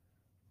game.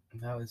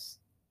 That was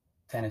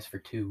Tennis for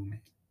Two, man.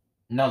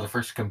 No, the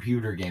first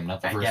computer game,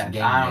 not the first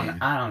game.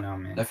 I don't know,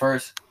 man. The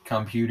first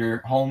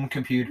home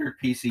computer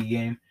PC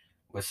game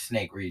was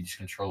Snake, where you just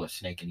control a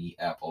snake and eat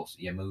apples.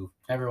 You move.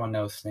 Everyone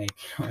knows Snake.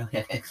 You don't really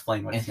have to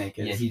explain what Snake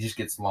is. Yeah, he just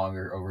gets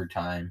longer over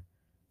time.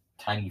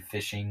 Tiny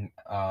fishing.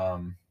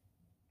 God,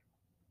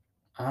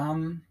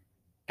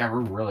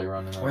 we're really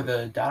running over. Were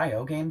the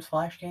 .io games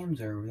Flash games,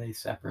 or were they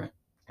separate?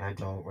 I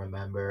don't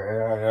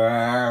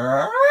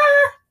remember.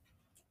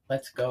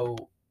 Let's go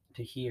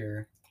to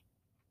here.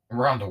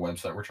 We're on the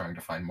website. We're trying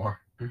to find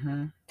more.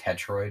 Mm-hmm.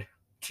 Tetroid.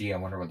 Gee, I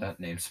wonder what that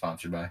name's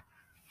sponsored by.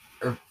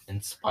 Or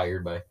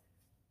inspired by.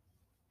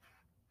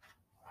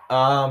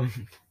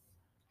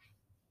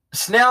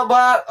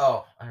 Snailbob.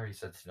 Oh, I already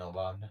said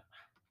Snailbob.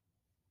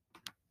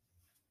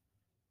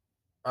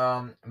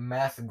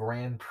 Math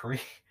Grand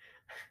Prix.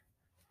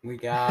 We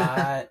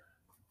got.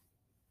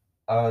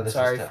 Oh,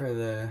 sorry for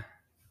the.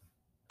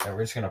 Yeah,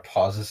 we're just gonna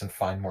pause this and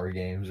find more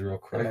games real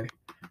quick. Okay.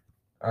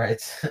 All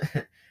right,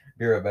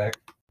 be right back.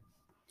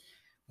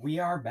 We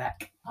are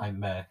back. I'm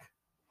back,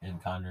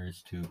 and Connor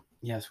is too.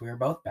 Yes, we are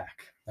both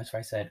back. That's why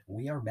I said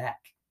we are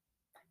back.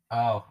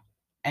 Oh.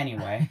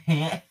 Anyway,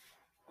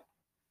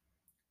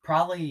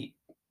 probably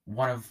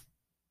one of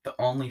the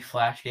only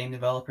Flash game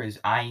developers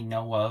I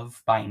know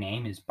of by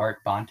name is Bart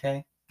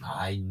Bonte.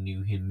 I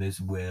knew him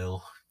as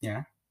well.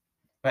 Yeah,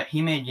 but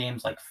he made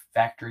games like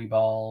Factory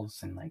Balls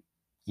and like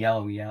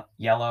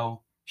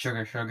Yellow,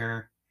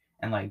 Sugar,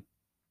 and like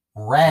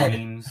Red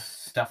Dreams,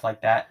 stuff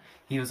like that.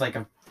 He was like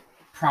a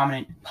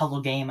prominent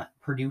puzzle game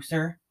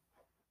producer.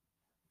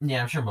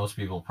 Yeah, I'm sure most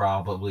people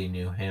probably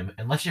knew him,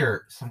 unless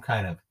you're some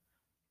kind of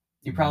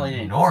You probably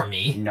didn't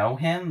normie. know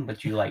him,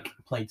 but you like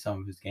played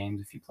some of his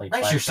games if you played.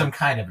 Unless you're some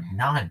kind of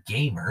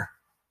non-gamer.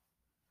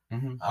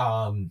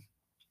 Mm-hmm.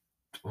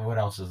 What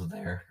else is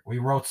there? We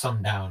wrote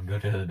some down. Go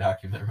to the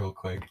document real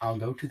quick. I'll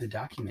go to the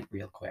document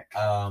real quick.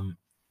 Learn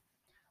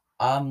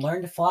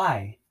to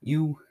fly.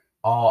 You.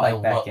 Oh,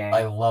 like that game.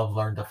 I love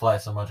Learn to Fly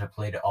so much. I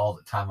played it all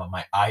the time on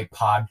my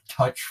iPod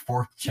Touch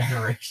 4th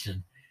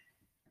generation.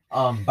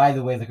 By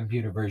the way, the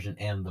computer version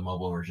and the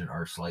mobile version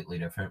are slightly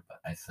different, but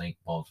I think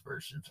both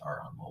versions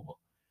are on mobile.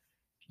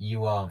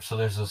 So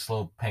there's this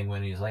little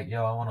penguin. He's like,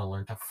 yo, I want to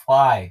learn to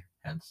fly.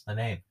 Hence the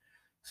name.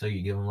 So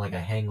you give him like a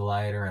hang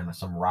glider and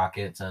some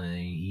rockets, and then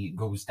he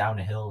goes down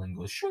a hill and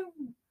goes shoo.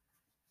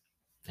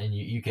 And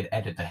you could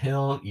edit the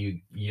hill.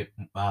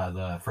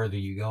 The further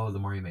you go, the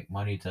more you make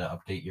money to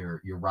update your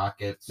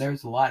rockets.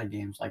 There's a lot of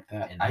games like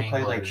that. I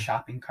played like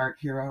Shopping Cart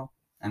Hero,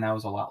 and that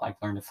was a lot like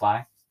Learn to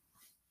Fly.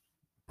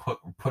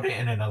 Put it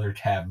in another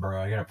tab, bro.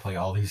 I gotta play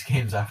all these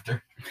games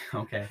after.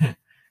 Okay.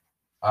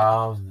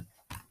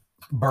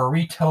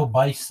 Burrito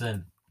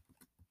Bison.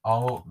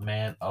 Oh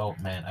man,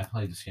 I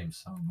played this game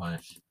so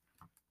much.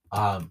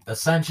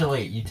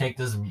 Essentially, you take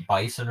this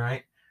bison,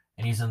 right,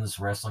 and he's in this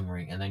wrestling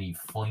ring, and then you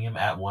fling him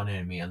at one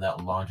enemy, and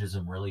that launches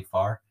him really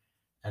far,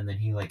 and then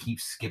he like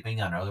keeps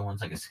skipping on other ones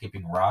like a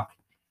skipping rock,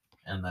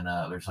 and then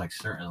there's like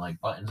certain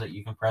like buttons that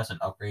you can press and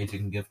upgrades you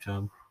can give to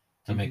him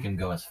to make him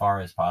go as far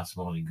as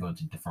possible, and you go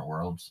into different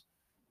worlds.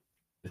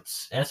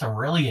 It's a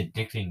really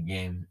addicting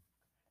game.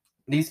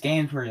 These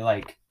games where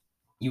like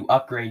you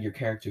upgrade your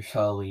character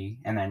slowly,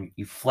 and then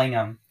you fling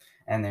them,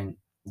 and then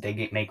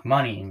they make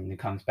money, and it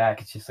comes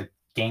back. It's just a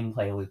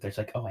gameplay loop. There's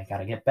like, oh, I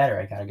gotta get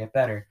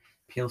better.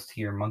 Appeals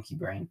to your monkey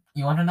brain.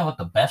 You want to know what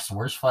the best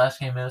worst Flash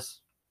game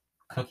is?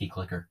 Cookie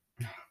Clicker.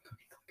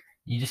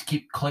 You just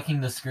keep clicking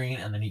the screen,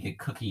 and then you get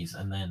cookies,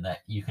 and then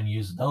that you can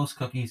use those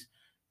cookies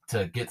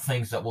to get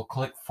things that will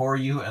click for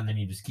you, and then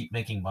you just keep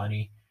making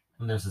money.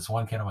 And there's this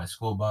one kid on my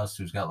school bus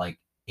who's got like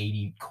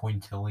 80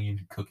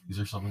 quintillion cookies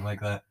or something like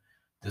that.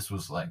 This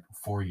was like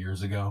 4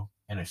 years ago,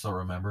 and I still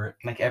remember it.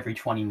 Like every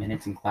 20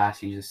 minutes in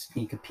class, you just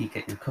sneak a peek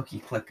at your cookie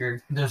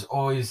clicker. There was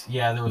always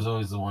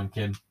the one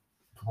kid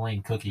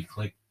playing cookie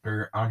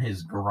clicker on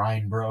his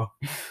grind, bro.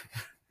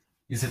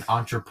 He's an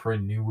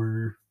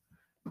entrepreneur.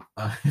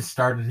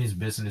 Starting his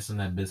business, and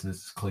that business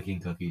is clicking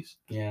cookies.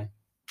 Yeah.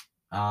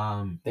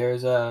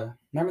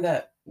 Remember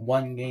that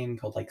one game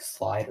called like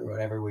Slide or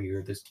whatever, where you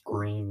were this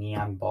green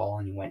neon ball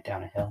and you went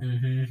down a hill?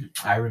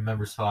 Mm-hmm. I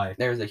remember Slide.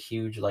 There was a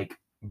huge like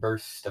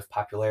burst of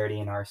popularity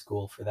in our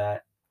school for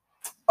that.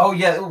 Oh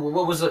yeah,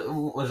 what was it?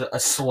 Was it a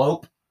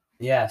Slope?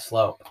 Yeah,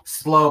 Slope.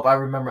 Slope. I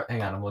remember.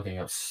 Hang on, I'm looking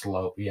up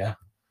Slope. Yeah,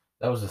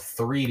 that was a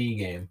 3D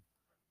game.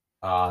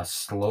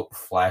 Slope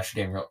Flash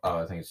game.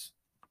 I think it's.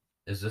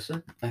 Is this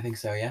it? I think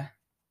so. Yeah.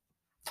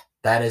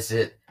 That is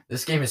it.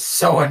 This game is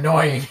so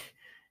annoying,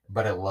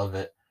 but I love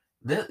it.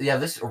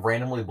 This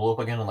randomly blew up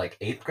again in like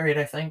 8th grade,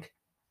 I think.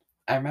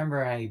 I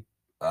remember I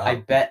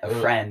bet a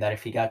friend that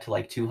if he got to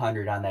like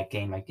 200 on that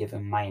game, I'd give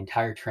him my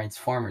entire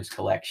Transformers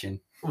collection.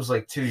 It was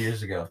like 2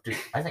 years ago. Dude,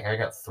 I think I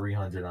got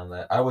 300 on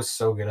that. I was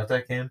so good at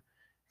that game.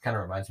 It kind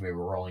of reminds me of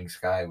Rolling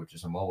Sky, which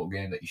is a mobile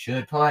game that you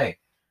should play.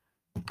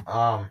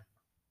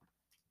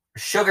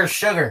 Sugar.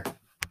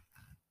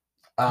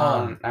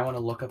 I want to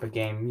look up a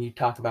game. You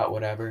talk about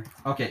whatever.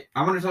 Okay,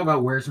 I want to talk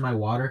about Where's My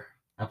Water.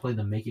 I played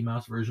the Mickey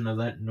Mouse version of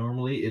that.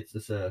 Normally, it's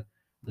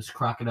this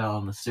crocodile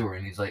in the sewer,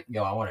 and he's like,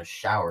 "Yo, I want to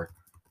shower,"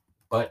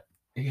 but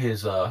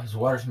his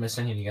water's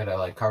missing, and you gotta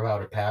like carve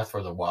out a path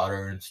for the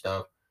water and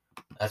stuff.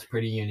 That's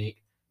pretty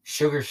unique.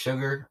 Sugar.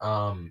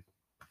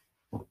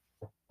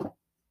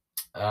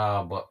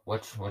 But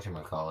what you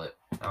might call it?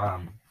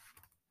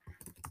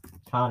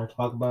 Connor,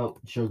 talk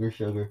about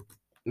sugar.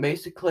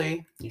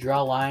 Basically, you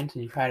draw lines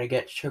and you try to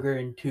get sugar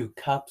into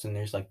cups, and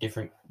there's like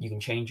different. You can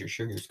change your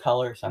sugar's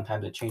color.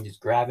 Sometimes it changes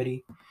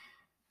gravity.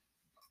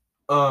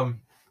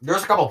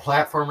 There's a couple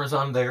platformers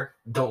on there.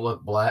 Don't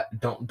look black.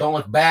 Don't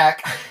look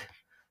back.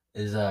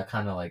 Is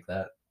kind of like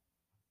that.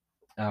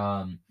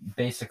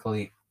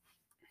 Basically,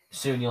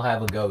 soon you'll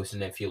have a ghost,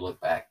 and if you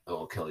look back, it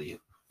will kill you.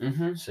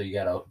 Mm-hmm. So you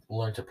gotta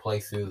learn to play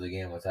through the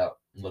game without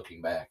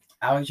looking back.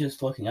 I was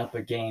just looking up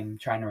a game,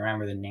 trying to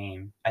remember the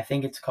name. I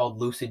think it's called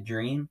Lucid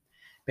Dream.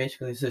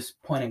 Basically, it's this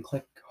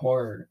point-and-click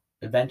horror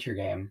adventure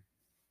game.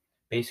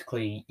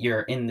 Basically,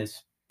 you're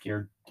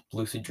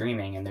lucid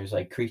dreaming, and there's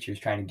like creatures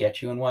trying to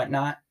get you and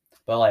whatnot.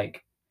 But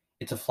like,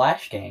 it's a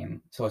Flash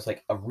game, so it's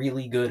like a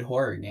really good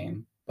horror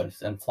game, but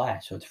it's in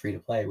Flash, so it's free to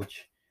play,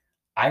 which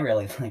I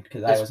really liked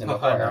because I was into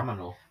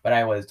horror. But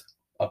I was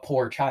a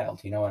poor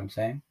child. You know what I'm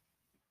saying?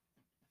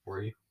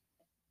 Were you?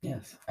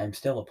 Yes, I'm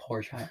still a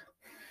poor child.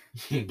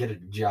 You get a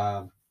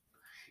job.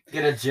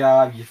 Get a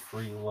job, you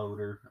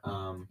freeloader.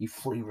 You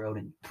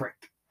flea-rodent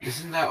prick.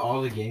 Isn't that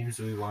all the games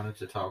we wanted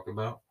to talk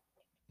about?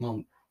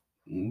 Well,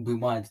 we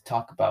wanted to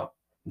talk about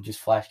just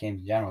Flash games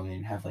in general. We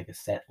didn't have like a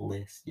set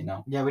list, you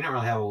know? Yeah, we didn't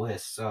really have a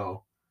list.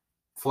 So,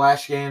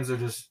 Flash games are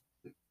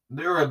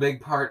they're a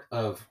big part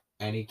of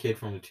any kid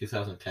from the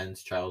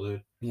 2010s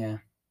childhood. Yeah.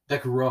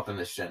 That grew up in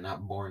this gen,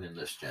 not born in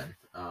this gen.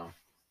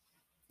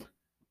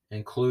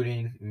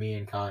 including me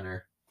and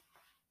Connor.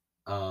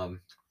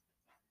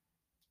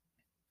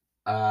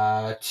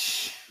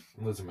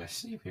 Losing my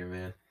sleep here,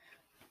 man.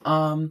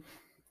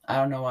 I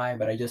don't know why,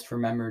 but I just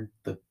remembered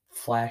the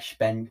Flash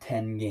Ben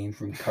 10 game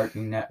from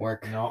Cartoon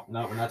Network. No,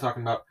 we're not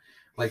talking about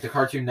like the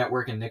Cartoon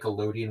Network and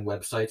Nickelodeon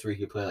websites where you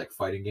could play like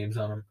fighting games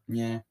on them.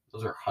 Yeah.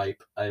 Those are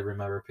hype. I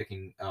remember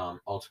picking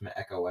Ultimate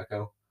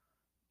Echo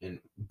and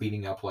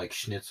beating up like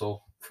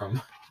Schnitzel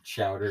from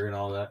Chowder and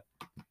all that.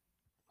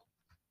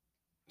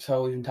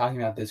 So we've been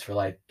talking about this for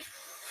like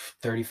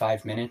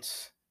 35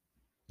 minutes.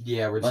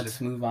 Yeah,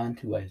 let's move on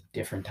to a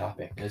different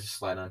topic. Let's just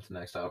slide on to the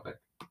next topic.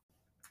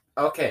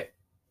 Okay.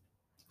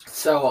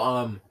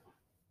 So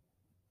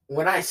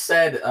when I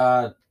said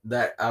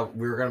that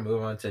we were gonna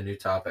move on to a new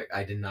topic,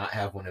 I did not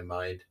have one in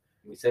mind.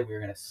 We said we were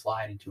gonna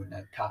slide into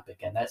another topic,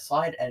 and that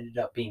slide ended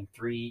up being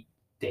 3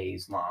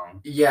 days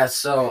long. Yeah,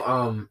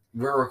 so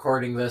we're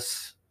recording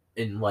this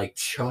in like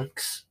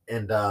chunks,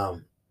 and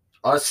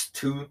us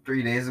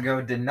 2-3 days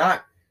ago did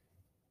not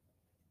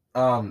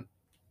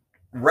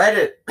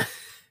Reddit.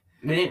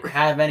 We didn't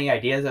have any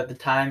ideas at the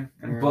time,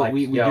 and But like,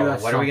 we do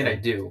have what are we something.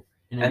 gonna do?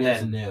 And it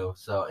is new.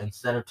 So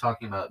instead of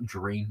talking about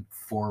Dream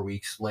 4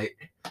 weeks late,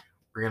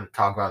 we're gonna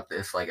talk about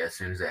this like as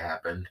soon as it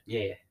happened.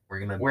 Yeah,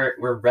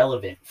 we're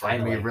relevant.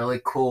 Finally, we're gonna be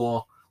really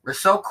cool. We're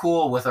so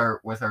cool with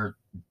our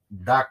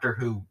Doctor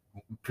Who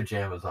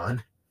pajamas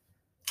on.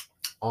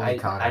 I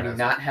do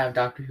not have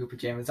Doctor Who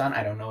pajamas on.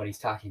 I don't know what he's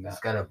talking about. He's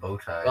got a bow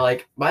tie. But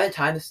like by the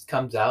time this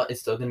comes out,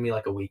 it's still gonna be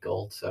like a week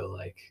old. So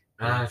like,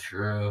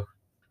 true.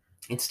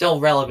 It's still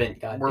relevant.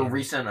 God We're damn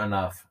recent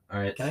enough. All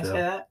right. Can I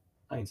say that?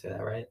 I can say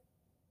that, right?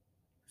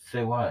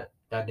 Say what?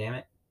 God damn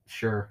it.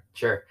 Sure.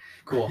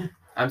 Cool.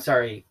 I'm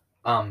sorry.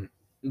 I'm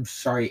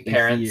sorry,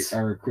 parents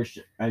or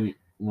Christian. I mean,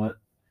 what?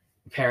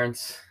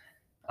 Parents.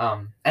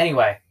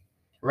 Anyway,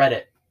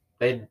 Reddit.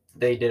 They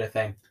did a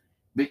thing.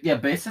 But yeah,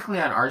 basically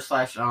on r/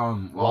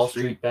 Wall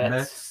Street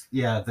bets.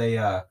 Yeah, they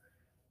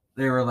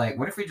were like,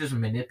 what if we just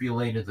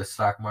manipulated the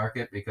stock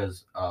market,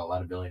 because a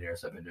lot of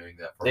billionaires have been doing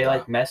that for a while.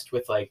 Like messed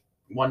with like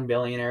one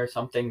billionaire or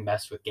something,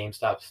 messed with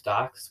GameStop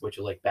stocks, which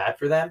was like bad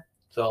for them.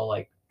 So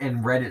like,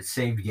 and Reddit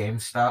saved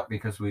GameStop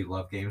because we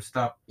love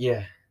GameStop.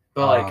 Yeah,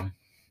 but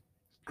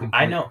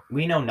like,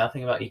 we know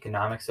nothing about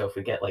economics, so if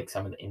we get like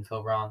some of the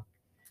info wrong,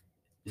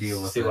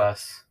 sue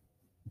us.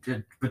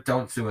 But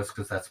don't sue us,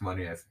 because that's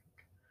money. I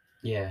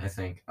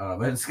think.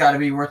 But it's got to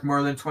be worth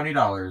more than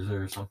 $20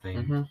 or something.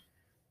 Mm-hmm.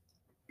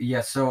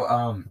 Yeah.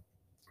 So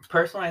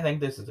personally, I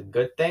think this is a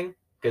good thing,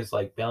 because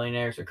like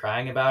billionaires are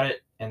crying about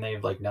it, and they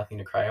have like nothing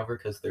to cry over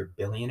because they're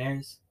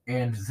billionaires.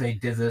 And they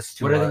did this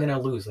to What are they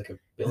gonna lose? Like $1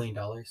 billion?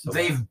 So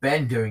they've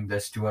been doing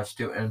this to us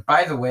too. And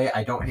by the way,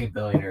 I don't hate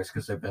billionaires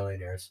because they're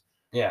billionaires.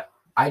 Yeah.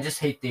 I just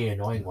hate the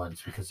annoying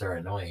ones because they're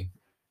annoying.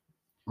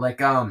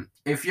 Like,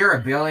 if you're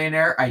a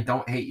billionaire, I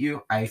don't hate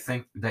you. I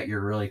think that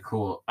you're really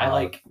cool. I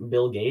like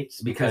Bill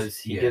Gates because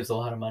he gives a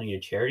lot of money to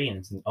charity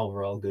and is an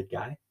overall good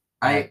guy.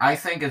 I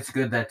think it's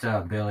good that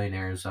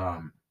billionaires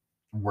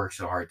work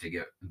so hard to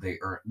get, they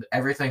earn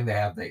everything they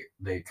have.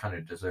 They kind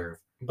of deserve.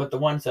 But the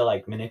ones that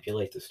like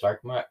manipulate the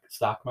stock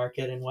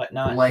market and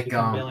whatnot, like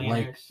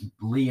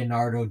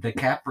Leonardo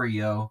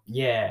DiCaprio.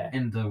 Yeah.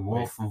 In the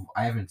Wolf of,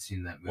 I haven't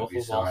seen that movie,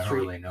 so I don't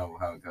really know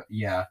how it goes.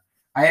 Yeah.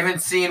 I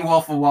haven't seen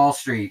Wolf of Wall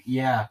Street.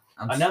 Yeah.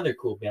 Another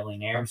cool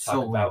billionaire.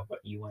 Talk about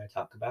what you want to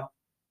talk about.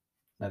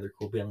 Another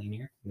cool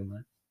billionaire.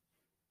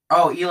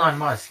 Oh, Elon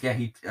Musk. Yeah,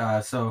 he.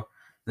 So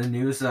the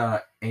news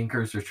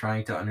anchors are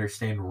trying to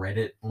understand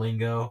Reddit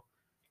lingo.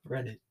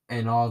 Reddit.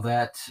 And all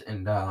that,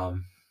 and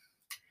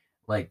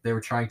like they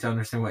were trying to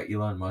understand what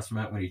Elon Musk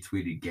meant when he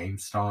tweeted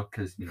GameStonk,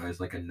 because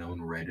he's like a known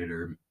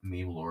Redditor,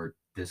 meme lord,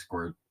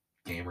 Discord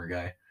gamer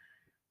guy,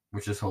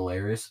 which is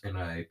hilarious, and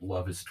I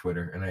love his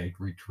Twitter, and I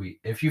retweet.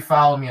 If you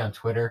follow me on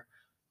Twitter,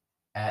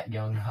 at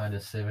Young Honda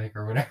Civic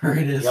or whatever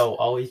it is. Yo,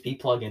 always be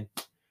plugging.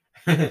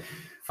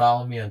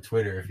 Follow me on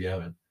Twitter if you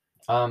haven't.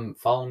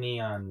 Follow me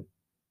on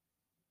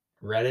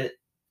Reddit.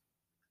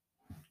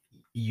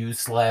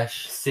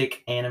 /sick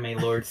anime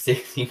lord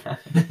 69.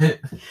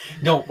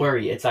 Don't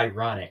worry, it's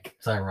ironic.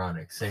 It's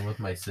ironic. Same with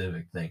my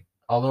Civic thing.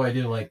 Although I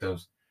do like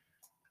those.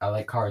 I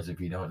like cars,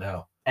 if you don't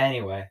know.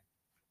 Anyway,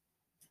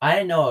 I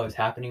didn't know what was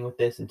happening with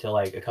this until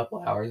like a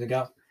couple hours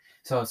ago.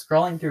 So I was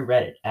scrolling through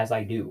Reddit, as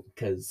I do,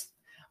 because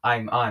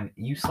I'm on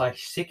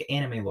 /sick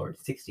anime lord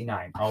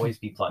 69. Always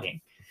be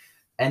plugging.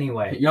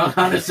 Anyway. Young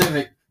Honda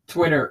Civic.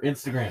 Twitter,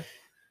 Instagram.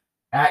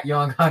 At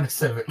Young Honda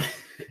Civic.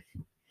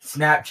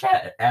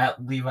 Snapchat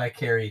at Levi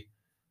Carey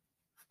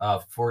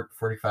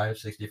 45,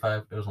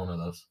 65. It was one of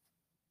those.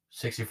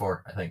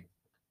 64, I think.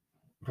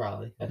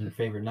 Probably. That's your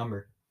favorite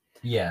number.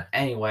 Yeah.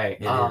 Anyway,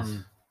 it is.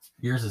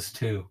 Yours is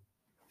 2.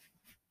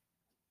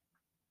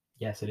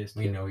 Yes, it is 2.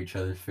 We know each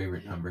other's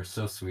favorite numbers.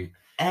 So sweet.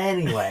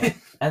 Anyway,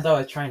 as I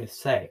was trying to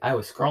say, I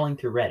was scrolling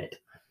through Reddit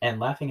and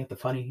laughing at the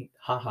funny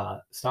haha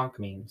stonk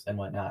memes and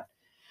whatnot.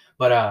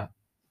 But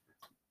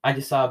I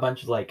just saw a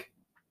bunch of like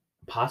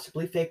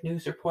possibly fake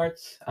news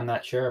reports. I'm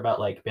not sure, about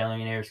like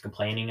billionaires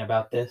complaining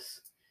about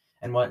this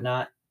and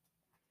whatnot.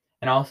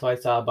 And also, I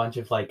saw a bunch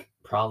of like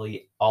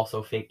probably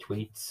also fake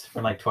tweets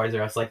from like Toys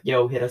R Us, like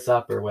 "Yo, hit us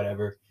up" or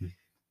whatever.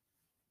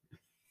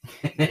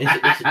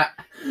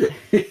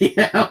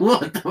 Yeah,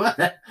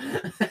 what?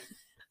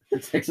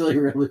 It's actually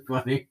really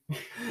funny.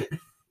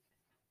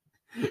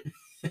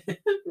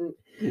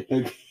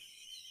 Okay.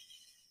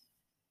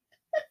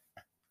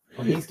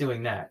 Well, he's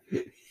doing that.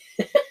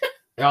 There's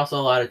also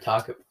a lot of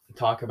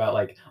talk about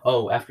like,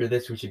 oh, after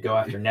this we should go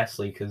after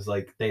Nestle because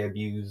like they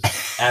abuse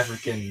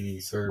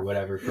Africans or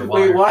whatever for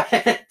water. Wait,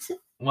 what?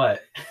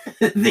 What?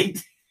 They-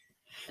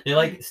 They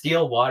like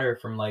steal water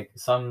from like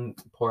some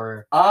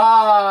poor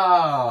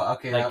Oh,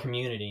 okay. like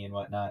community and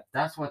whatnot.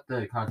 That's what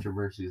the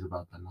controversy is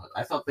about. Then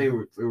I thought they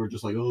were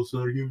just like, oh, it's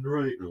not a human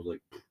right, and I was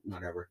like,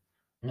 whatever.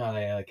 No,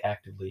 they like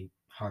actively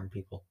harm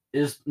people.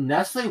 Is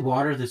Nestle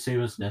water the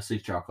same as Nestle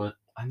chocolate?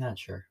 I'm not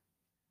sure,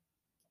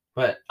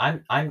 but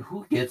I'm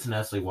Who gets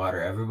Nestle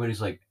water?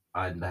 Everybody's like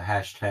on the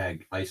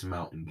hashtag Ice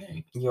Mountain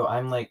gang.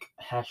 I'm like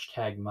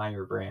hashtag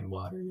Meyer brand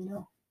water, you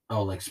know.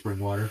 Oh, like spring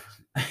water.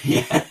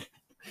 Yeah.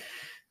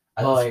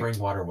 I Well, thought like- spring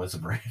water was a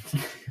brand.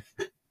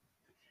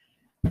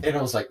 And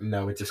I was like,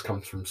 no, it just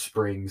comes from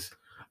springs.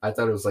 I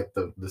thought it was like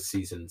the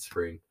season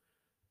spring.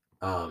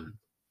 I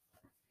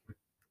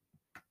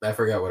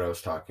forgot what I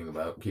was talking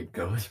about. Keep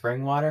going.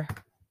 Spring water.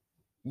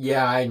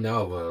 Yeah, I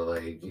know, but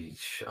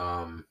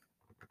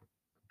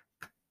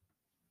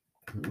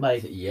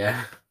Like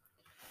yeah.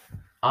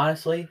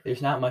 honestly,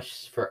 there's not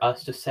much for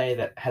us to say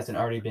that hasn't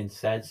already been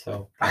said.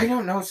 So I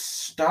don't know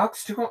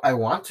stocks too. I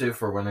want to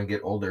for when I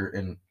get older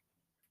and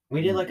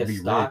we did like a be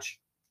stock rich.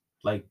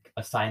 like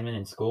assignment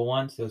in school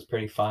once. It was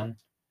pretty fun.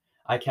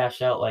 I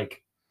cashed out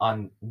like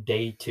on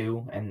day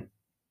 2 and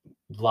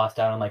lost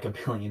out on like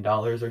 $1 billion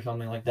or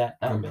something like that.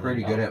 Not I'm $1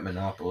 pretty billion, good at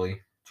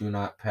Monopoly. Do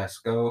not pass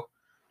go.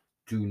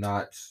 Do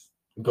not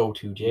go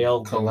to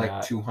jail.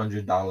 collect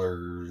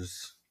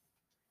 $200.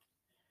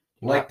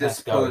 Like this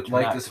post.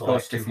 Like this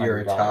post. If you're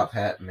a top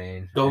hat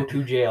main, Go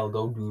to jail.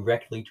 Go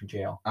directly to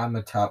jail. I'm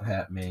a top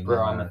hat main,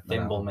 Bro, I'm a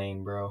thimble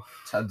main, bro.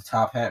 The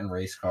top hat and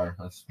race car.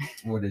 That's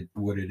what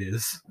it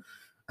is.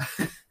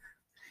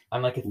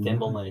 I'm like a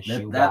thimble and a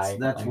shoe that's guy.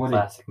 that's on what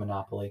classic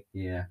Monopoly.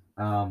 Yeah.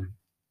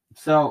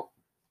 So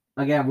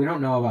again, we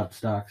don't know about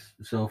stocks.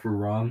 So if we're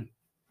wrong,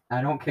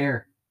 I don't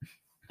care.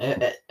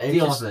 It's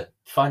Deal just with it.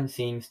 fun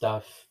seeing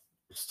stuff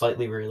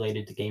slightly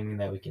related to gaming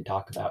that we can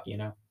talk about, you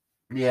know?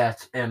 Yeah,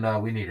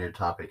 and we needed a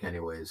topic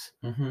anyways.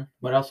 Mm-hmm.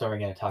 What else are we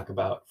going to talk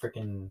about?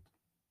 Freaking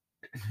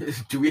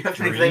Do we have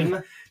Dream?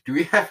 anything? Do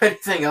we have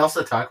anything else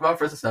to talk about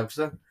for this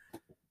episode?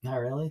 Not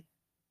really.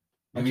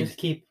 Let's We- just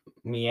keep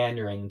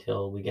meandering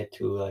until we get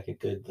to like a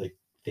good like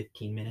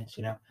 15 minutes,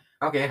 you know?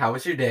 Okay, how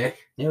was your day?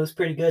 It was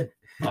pretty good.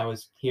 I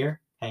was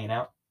here hanging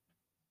out.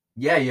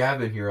 Yeah, you have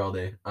been here all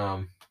day.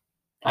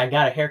 I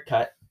got a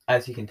haircut,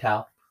 as you can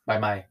tell by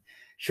my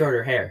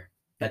shorter hair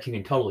that you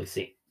can totally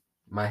see.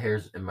 My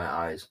hair's in my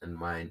eyes, and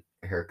my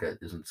haircut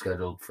isn't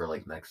scheduled for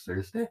like next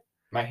Thursday.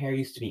 My hair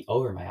used to be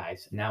over my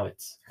eyes, and now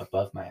it's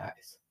above my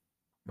eyes.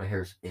 My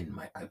hair's in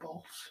my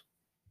eyeballs.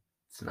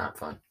 It's not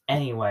fun.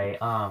 Anyway,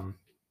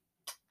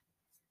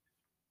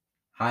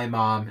 Hi,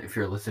 Mom, if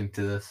you're listening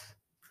to this,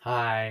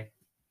 hi.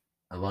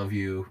 I love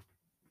you.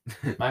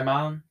 My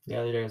mom the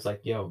other day was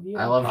like, "Yo, you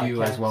I have a love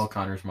you as podcast?" well,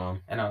 Connor's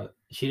mom. And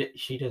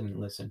she doesn't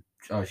listen.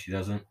 Oh, she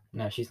doesn't?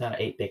 No, she's not an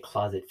 8-Bit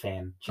Closet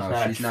fan. She's Oh,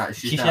 not. she's not-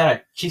 she's She's not-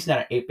 not. She's not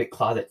an 8-Bit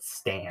Closet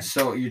stan.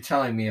 So you're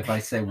telling me if I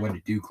say what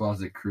to do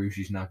closet crew,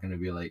 she's not going to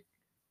be like,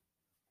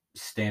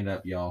 stand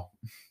up, y'all.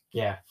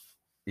 Yeah.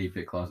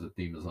 8-bit closet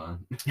theme is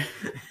on.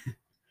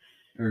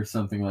 Or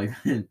something like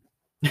that.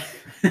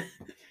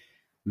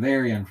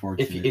 Very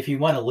unfortunate. If you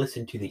want to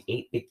listen to the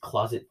 8-Bit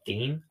Closet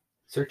theme,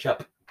 search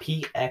up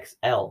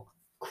PXL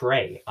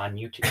Cray on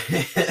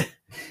YouTube.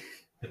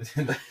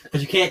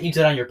 But you can't use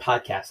it on your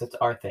podcast. That's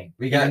our thing.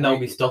 Even though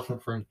we stole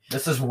it from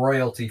This is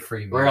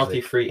royalty-free music.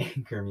 royalty-free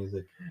Anchor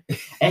music.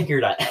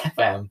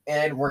 Anchor.fm.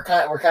 And we're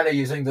kind of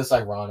using this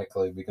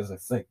ironically because I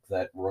think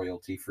that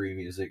royalty-free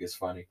music is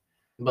funny.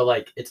 But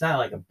like, it's not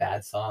like a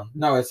bad song.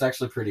 No, it's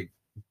actually pretty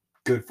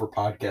good for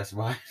podcast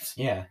vibes.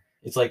 Yeah.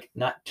 It's like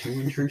not too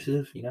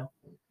intrusive, you know?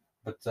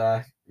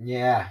 But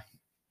yeah.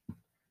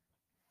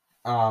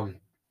 I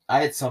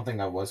had something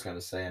I was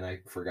gonna say and I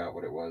forgot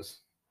what it was.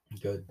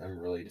 Good. I'm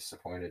really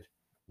disappointed.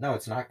 No,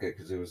 it's not good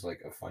because it was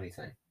like a funny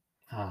thing.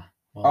 Huh.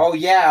 Oh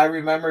yeah, I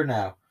remember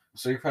now.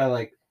 So you're probably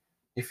like,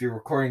 if you're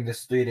recording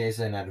this 3 days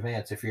in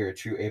advance, if you're a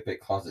true 8-bit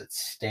closet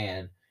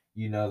stan,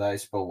 you know that I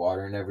spill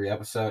water in every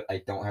episode.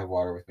 I don't have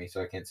water with me,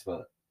 so I can't spill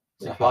it.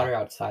 There's water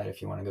outside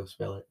if you want to go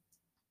spill it.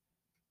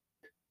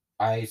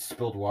 I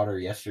spilled water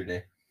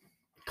yesterday,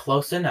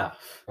 Close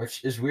enough.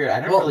 which is weird. I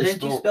don't Well, really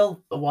didn't you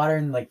spill the water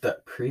in like the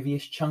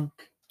previous chunk?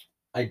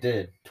 I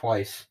did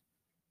twice.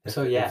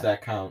 So, if yeah.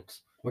 that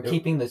counts. We're It-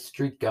 keeping the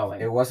streak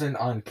going. It wasn't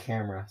on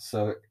camera,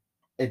 so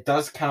it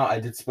does count. I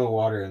did spill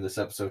water in this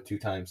episode 2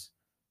 times,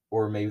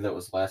 or maybe that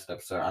was last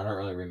episode. I don't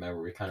really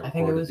remember. We kind of I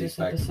think it recorded was these this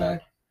back to episode.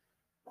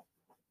 back.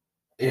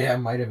 Yeah, it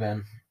might have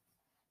been.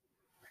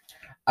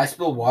 I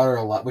spill water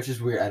a lot, which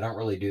is weird. I don't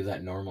really do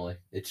that normally.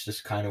 It's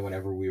just kind of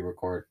whenever we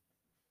record.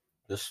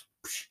 Just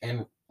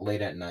and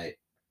late at night,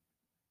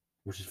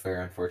 which is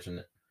very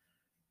unfortunate.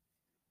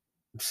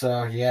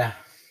 So yeah,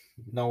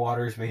 no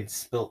water is being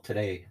spilt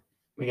today.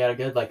 We got a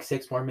good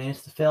 6 more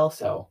minutes to fill,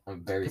 so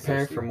I'm very prepare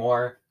thirsty. for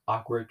more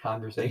awkward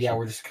conversation. Yeah,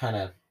 we're just kind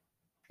of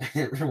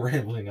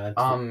rambling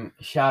on.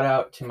 Shout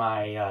out to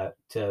my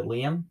to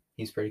Liam.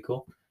 He's pretty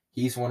cool.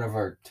 He's one of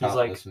our top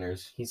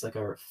listeners. He's like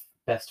our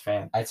best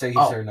fan. I'd say he's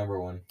our number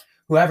one.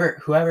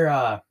 Whoever's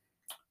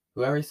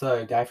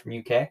the guy from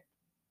UK,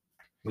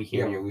 we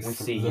hear you. We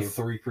see you.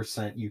 The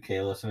 3% UK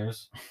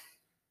listeners.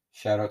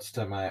 Shout outs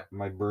to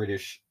my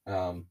British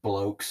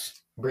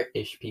blokes.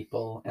 British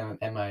people,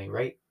 am I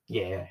right?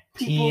 Yeah.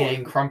 Tea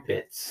and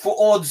crumpets. For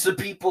odds of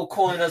people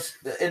calling us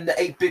in the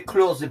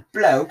 8bitCloset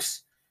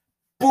blokes,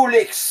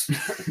 bullocks.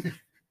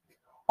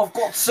 I've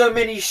got so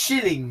many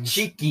shillings.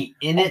 Cheeky,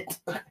 innit?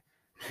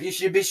 You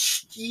should be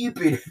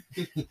stupid.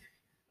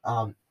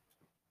 I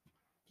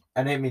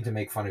didn't mean to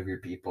make fun of your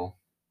people.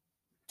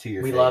 To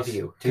your face. We love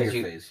you. To your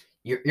face.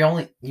 You're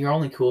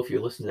only cool if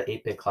you listen to the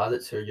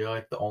 8bitCloset, so you're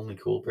like the only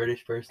cool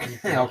British person.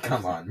 Oh,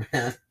 come on,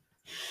 man.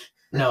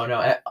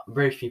 No,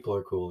 British people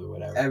are cool or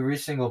whatever. Every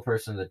single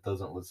person that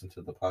doesn't listen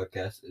to the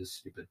podcast is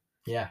stupid.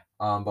 Yeah.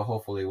 But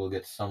hopefully we'll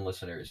get some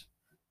listeners.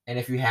 And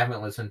if you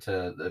haven't listened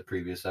to the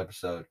previous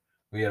episode,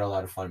 we had a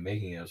lot of fun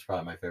making it. It was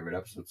probably my favorite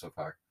episode so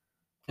far.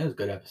 It was a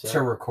good episode.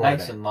 To record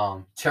nice and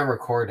long. To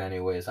record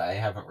anyways, I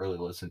haven't really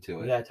listened to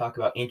it. We gotta talk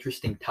about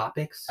interesting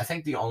topics. I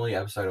think the only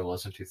episode I've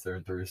listened to through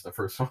and through is the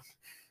first one.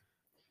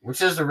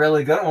 Which is a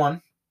really good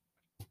one.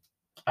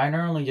 I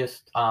normally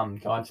just go on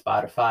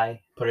Spotify,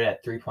 put it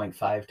at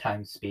 3.5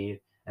 times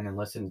speed, and then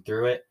listen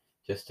through it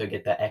just to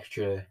get that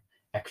extra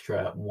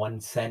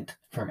 1 cent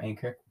from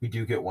Anchor. We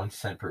do get 1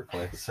 cent per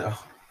play, so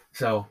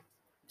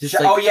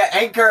just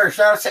Anchor!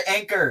 Shout out to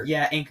Anchor!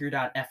 Yeah,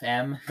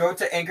 Anchor.fm. Go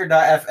to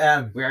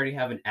Anchor.fm. We already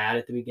have an ad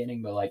at the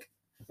beginning, but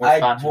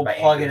I will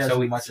plug it as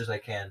much as I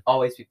can.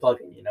 Always be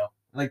plugging,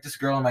 Like this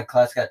girl in my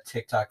class got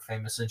TikTok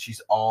famous, and she's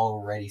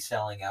already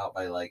selling out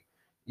by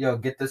yo,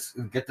 get this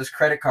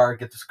credit card,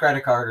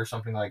 or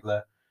something like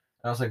that.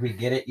 And I was like, we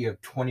get it. You have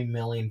 20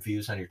 million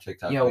views on your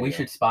TikTok. Yo, we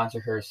should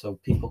sponsor her so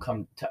people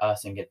come to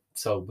us and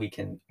we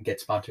can get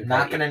sponsored.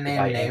 Not gonna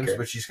name names,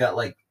 but she's got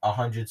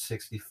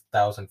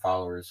 160,000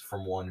 followers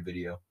from one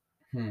video.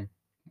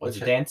 Was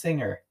it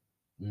dancing or?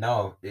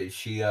 No,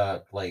 she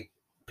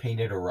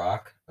painted a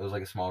rock. It was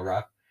like a small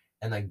rock,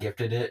 and then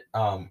gifted it.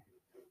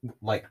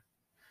 It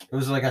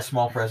was like a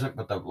small present,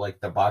 but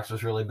the box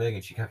was really big,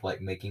 and she kept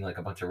making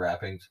a bunch of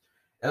wrappings.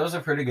 It was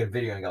a pretty good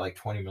video and got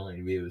 20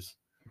 million views.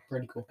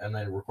 Pretty cool. And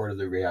then recorded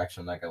the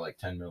reaction that got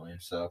 10 million.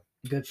 So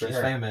good for her.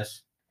 She's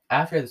famous.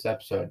 After this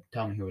episode,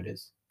 tell me who it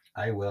is.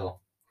 I will.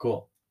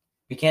 Cool.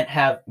 We can't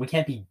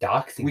be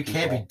doxing. We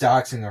can't be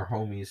doxing our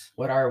homies.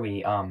 What are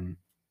we?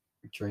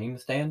 Dream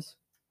stands?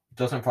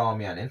 Doesn't follow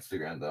me on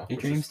Instagram though. Do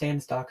dream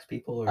stands dox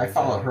people? Or I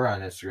follow her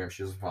on Instagram.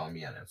 She doesn't follow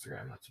me on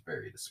Instagram. That's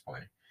very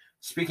disappointing.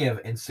 Speaking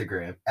of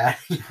Instagram,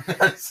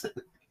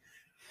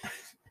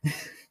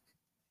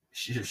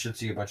 she should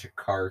see a bunch of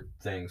car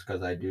things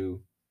because I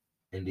do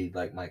indeed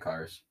like my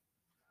cars.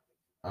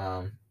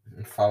 And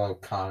follow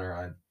Connor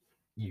on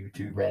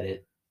YouTube,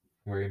 Reddit,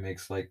 where he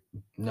makes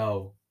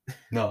no,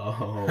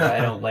 I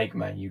don't like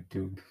my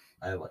YouTube.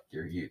 I like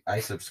I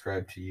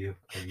subscribe to you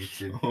on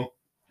YouTube.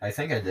 I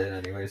think I did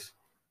anyways.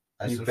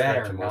 I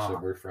subscribe to most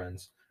of our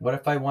friends. What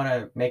if I want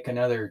to make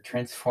another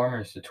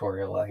Transformers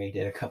tutorial like I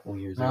did a couple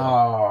years ago?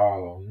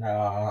 Oh,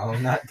 no,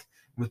 not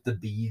with the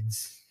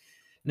beads.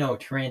 No,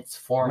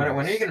 Transformers.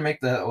 When are you going to make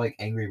the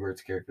Angry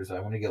Birds characters? I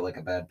want to get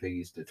a Bad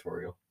Piggies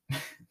tutorial.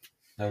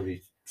 That would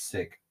be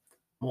sick.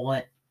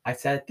 Well, I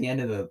said at the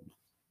end of the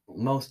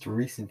most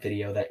recent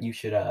video that you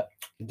should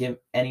give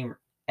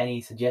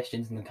any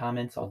suggestions in the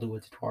comments. I'll do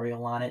a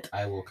tutorial on it.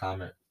 I will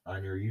comment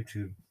on your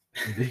YouTube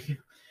video.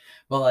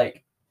 Well,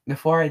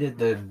 before I did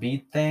the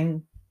bead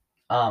thing,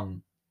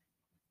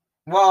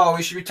 Whoa,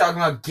 we should be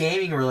talking about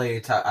gaming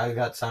related. I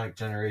got Sonic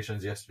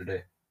Generations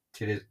yesterday,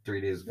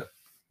 3 days ago.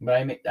 But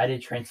I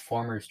did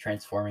Transformers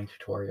transforming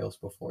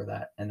tutorials before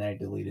that, and then I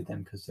deleted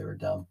them because they were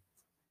dumb.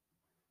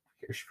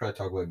 We should probably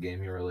talk about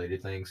gaming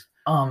related things.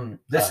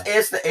 This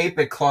is the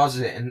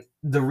 8bitCloset, and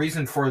the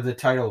reason for the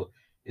title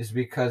is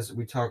because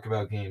we talk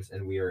about games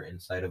and we are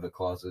inside of a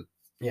closet.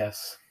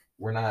 Yes.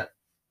 We're not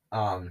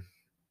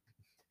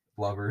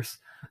lovers.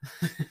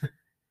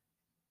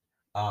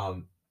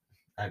 We're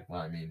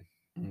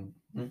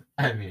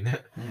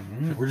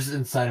just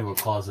inside of a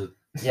closet.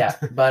 Yeah,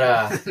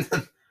 but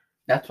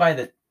that's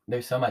why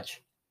there's so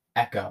much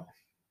echo.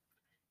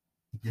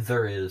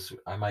 There is.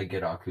 I might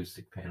get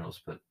acoustic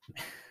panels, but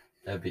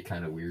that'd be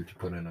kind of weird to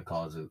put in a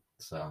closet.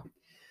 So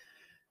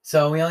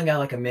we only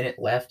got a minute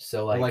left.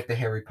 So like the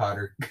Harry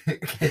Potter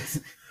kids.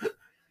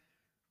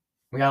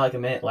 We got a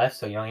minute left,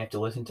 so you only have to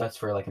listen to us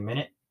for a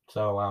minute.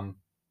 So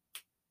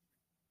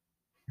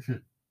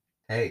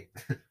Hey.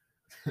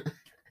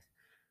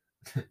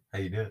 How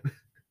you doing?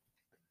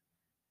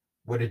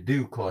 What it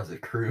do,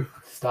 Closet Crew?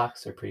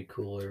 Stocks are pretty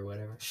cool or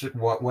whatever. Should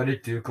what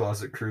it do,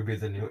 Closet Crew be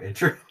the new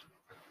intro?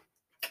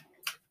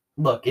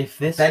 Look, if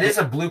this That is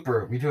a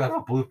blooper. We do have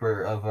a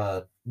blooper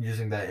of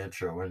using that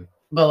intro and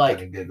but like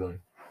kind of giggling.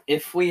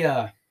 if we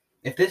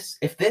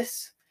if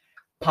this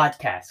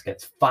podcast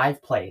gets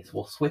 5 plays,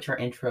 we'll switch our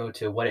intro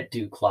to What It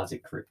Do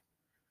Closet Crew.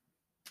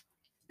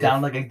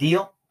 Sound like a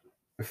deal?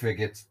 If it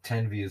gets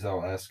 10 views,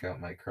 I'll ask out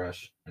my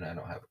crush, and I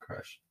don't have a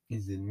crush.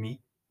 Is it me?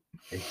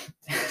 I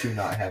do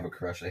not have a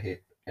crush. I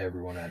hate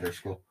everyone at our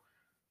school.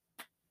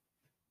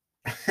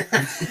 I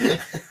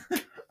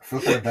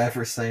feel kind of bad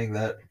for saying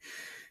that.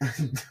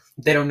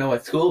 They don't know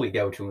what school we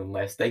go to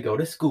unless they go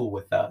to school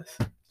with us.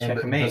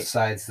 Checkmate.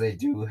 Besides, they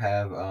do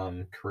have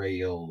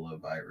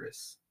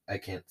coronavirus. I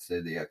can't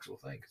say the actual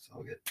thing because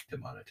I'll get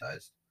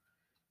demonetized.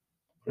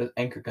 What is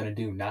Anchor gonna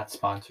do? Not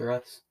sponsor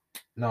us?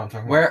 No, I'm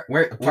talking Where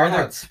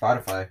about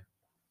Spotify.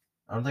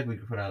 I don't think we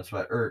can put it on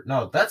Spotify. Or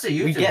no, that's a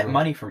YouTube. We get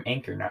money from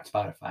Anchor, not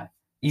Spotify,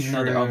 even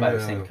though they're owned by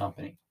the same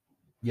company.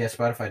 Yeah,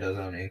 Spotify does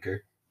own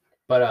Anchor.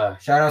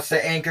 But shout outs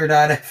to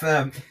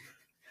Anchor.fm.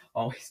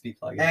 Always be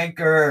plugging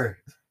Anchor.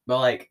 But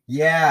like,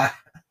 yeah,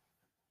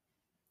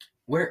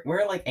 we're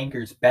like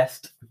Anchor's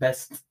best.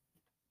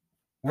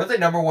 We're the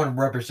number one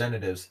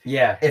representatives.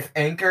 Yeah. If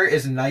Anchor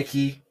is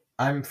Nike,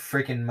 I'm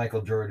freaking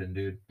Michael Jordan,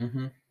 dude.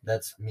 Mm-hmm.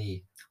 That's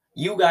me.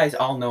 You guys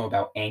all know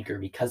about Anchor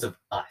because of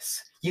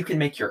us. You can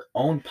make your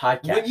own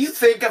podcast. When you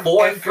think of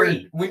for Anchor,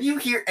 free. When you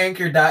hear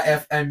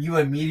Anchor.fm, you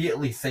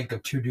immediately think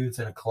of 2 dudes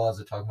in a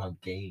closet talking about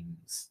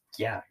games.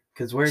 Yeah,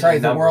 because we're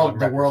the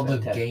world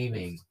of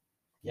gaming.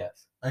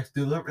 Yes. I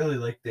still don't really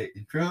like the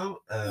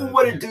intro.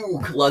 What it do,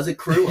 Closet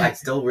Crew? I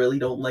still really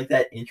don't like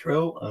that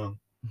intro.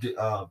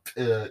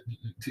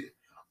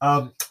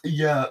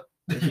 Yeah.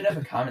 We should have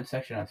a comment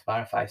section on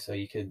Spotify so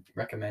you could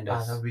recommend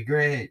us. That would be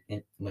great.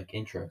 Like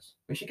intros.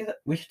 We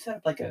should set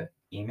up like a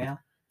email.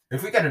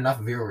 If we get enough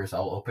viewers,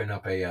 I'll open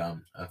up a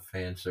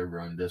fan server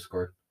on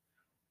Discord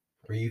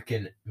where you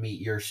can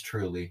meet yours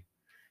truly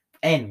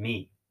and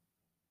me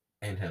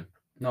and him.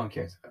 No one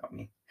cares about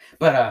me.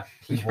 But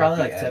we should probably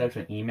won't be set up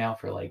an email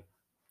for like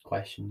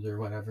questions or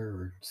whatever,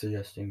 or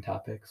suggesting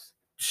topics.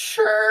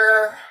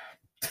 Sure.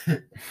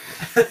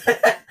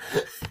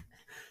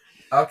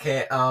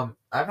 Okay, I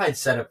might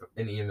set up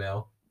an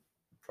email,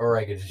 or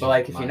I could just. But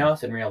like, if you know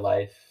us in real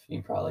life, you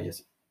can probably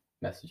just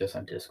message us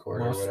on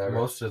Discord or whatever.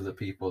 Most of the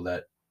people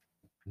that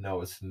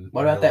know us.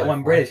 What about that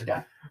one British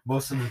guy?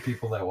 Most of the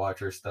people that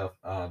watch our stuff.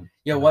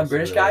 Yo, one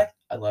British guy.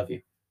 I love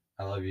you.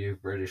 I love you,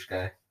 British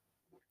guy.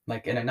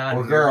 Like in a non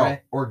or girl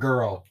way. Or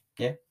girl.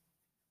 Yeah.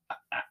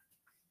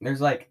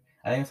 There's like,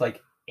 I think it's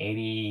like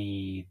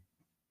 80,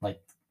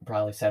 like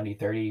probably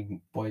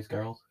 70-30 boys,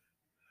 girls.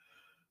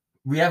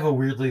 We have a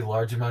weirdly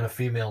large amount of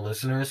female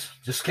listeners.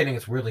 Just kidding,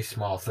 it's weirdly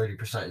small.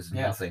 30% is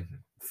nothing.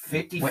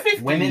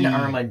 50-50. Women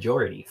are a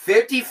majority.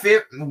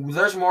 50-50.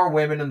 There's more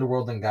women in the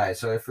world than guys.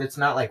 So if it's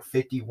not like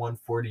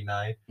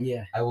 51-49,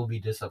 yeah, I will be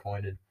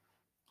disappointed.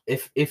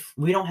 If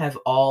we don't have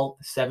all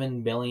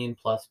 7 billion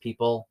plus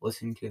people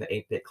listening to the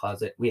 8-Bit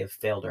Closet, we have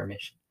failed our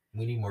mission.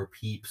 We need more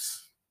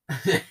peeps.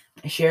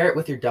 Share it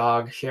with your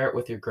dog. Share it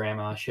with your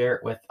grandma. Share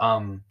it with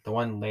the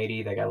one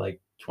lady that got like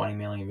 20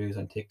 million views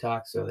on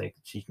TikTok, so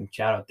she can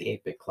shout out the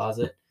 8-Bit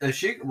Closet. If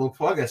she will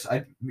plug us,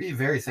 I'd be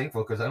very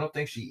thankful because I don't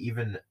think she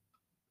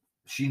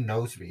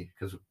knows me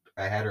because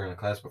I had her in a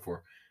class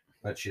before,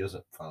 but she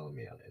doesn't follow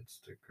me on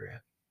Instagram.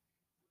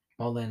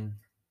 Well then,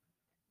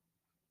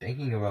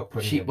 thinking about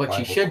putting what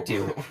she should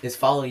do is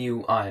follow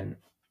you on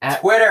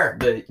Twitter,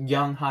 the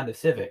young Honda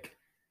Civic.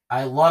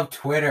 I love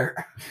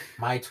Twitter.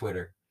 My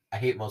Twitter. I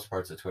hate most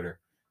parts of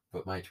Twitter,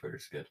 but my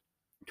Twitter's good.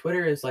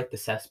 Twitter is like the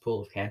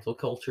cesspool of cancel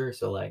culture,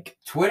 so like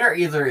Twitter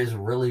either is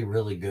really,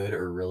 really good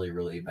or really,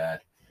 really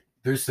bad.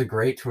 There's the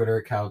great Twitter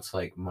accounts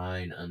like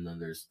mine, and then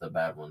there's the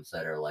bad ones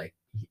that are like,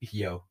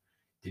 yo,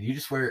 did you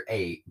just wear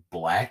a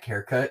black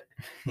haircut?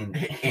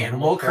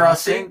 Animal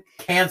Crossing?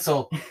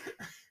 Canceled.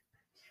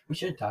 We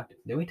should talk.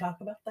 Did we talk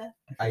about that?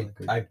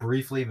 I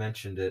briefly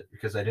mentioned it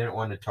because I didn't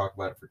want to talk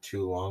about it for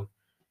too long.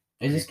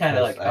 It's just kind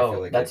of like,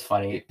 oh, that's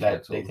funny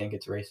that they think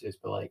it's racist,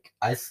 but like,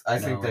 I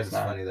think that it's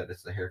funny that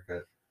it's the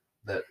haircut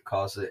that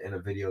caused it in a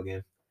video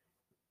game.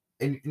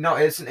 And no,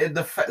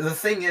 the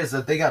thing is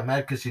that they got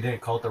mad because she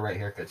didn't call it the right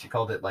haircut. She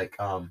called it like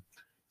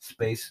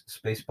space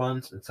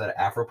buns instead of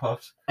Afro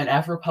puffs. And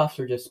Afro puffs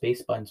are just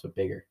space buns but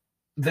bigger.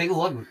 They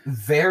look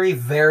very,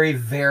 very,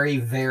 very,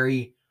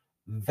 very,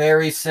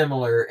 very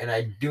similar, and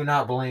I do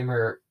not blame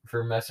her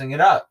for messing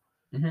it up.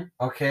 Mm-hmm.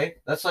 Okay,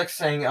 that's like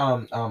saying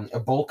a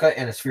bowl cut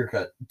and a sphere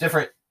cut.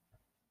 Different.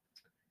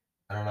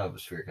 I don't know if a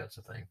sphere cut's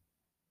a thing.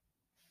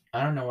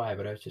 I don't know why,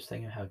 but I was just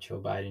thinking how Joe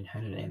Biden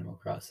had an Animal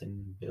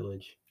Crossing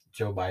village.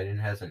 Joe Biden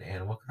has an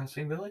Animal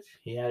Crossing village?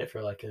 He had it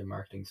for like a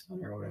marketing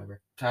stunt or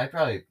whatever. I'd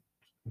probably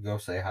go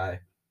say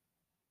hi.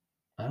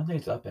 I don't think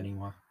it's up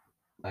anymore.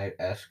 I'd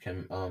ask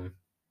him.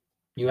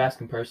 You ask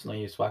him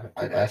personally. You just walk up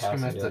to I'd ask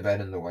him if the bed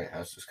in the White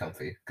House is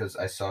comfy because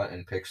I saw it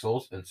in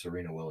Pixels and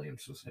Serena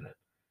Williams was in it.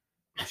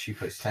 She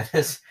plays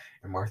tennis,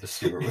 and Martha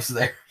Stewart was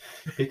there.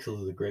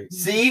 Pixels is a great.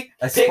 See,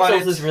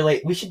 Pixels is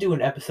really. We should do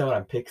an episode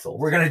on Pixels.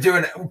 We're gonna do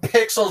an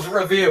Pixels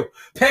review.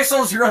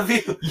 Pixels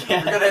review.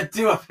 Yeah, we're gonna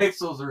do a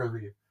Pixels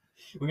review.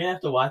 We're gonna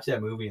have to watch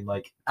that movie and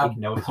like I'm take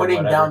notes or putting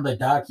whatever. down the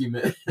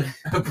document.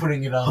 I'm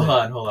putting it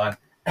on. Hold on.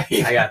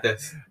 I got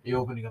this. You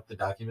opening up the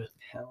document?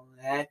 Hell,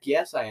 heck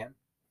yes, I am.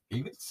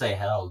 You can say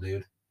hell,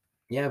 dude.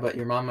 Yeah, but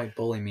your mom might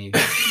bully me.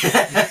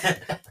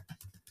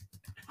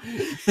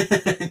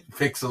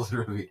 Pixels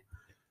review.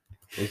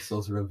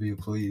 Pixels review,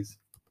 please.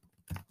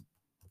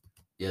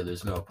 Yeah,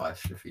 there's no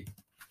apostrophe.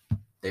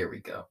 There we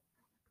go.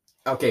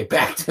 Okay,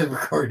 back to the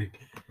recording.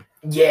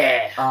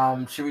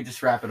 Yeah. Should we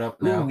just wrap it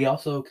up now? Ooh, we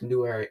also can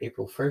do our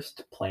April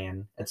 1st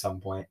plan at some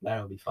point.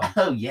 That'll be fun.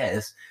 Oh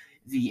yes,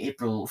 the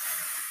April.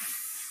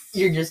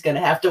 You're just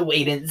gonna have to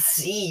wait and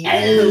see.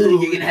 Oh,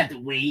 you're gonna have to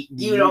wait.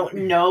 You don't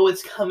know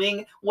what's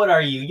coming. What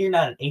are you? You're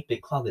not an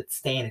 8-Bit Closet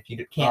stan if you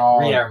can't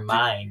read our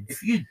minds.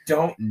 If you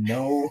don't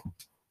know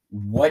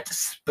what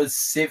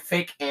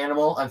specific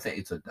animal, I'm saying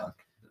it's a duck.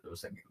 I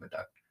was thinking of a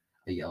duck,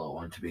 a yellow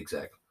one to be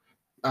exact.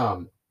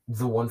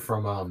 The one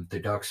from the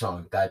duck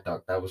song. That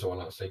duck. That was the one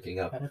I was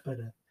thinking of.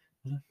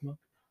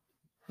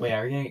 Wait,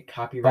 are we gonna get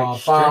copyright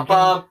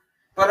stricken?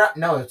 But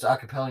no, it's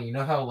acapella. You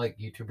know how like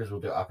YouTubers will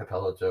do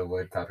acapella to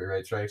avoid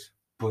copyright strikes?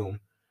 Boom.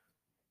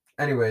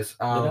 Anyways,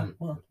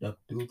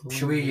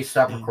 should we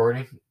stop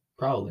recording?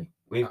 Probably.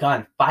 We've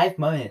gone 5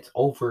 minutes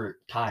over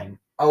time.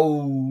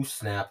 Oh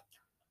snap!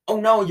 Oh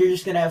no, you're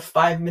just gonna have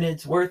 5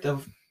 minutes worth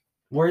of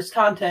worst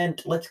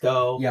content. Let's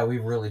go. Yeah, we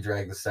really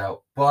dragged this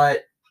out,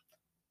 but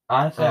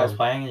honestly, I was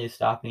planning on just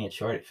stopping it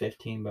short at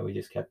 15, but we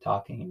just kept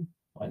talking and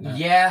whatnot.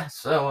 Yeah,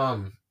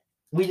 so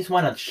we just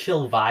want to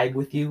chill vibe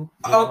with you.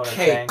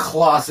 Okay,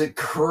 closet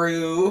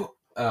crew.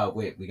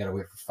 Wait, we gotta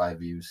wait for 5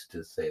 views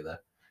to say that.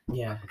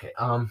 Yeah. Okay.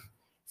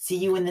 See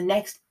you in the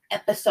next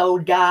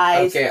episode,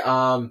 guys. Okay.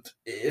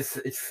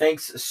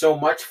 Thanks so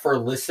much for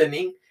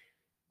listening.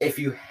 If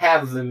you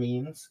have the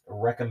means,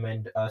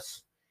 recommend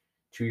us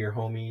to your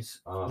homies.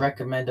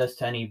 Recommend us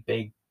to any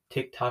big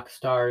TikTok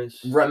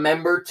stars.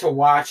 Remember to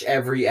watch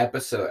every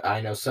episode. I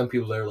know some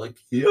people are like,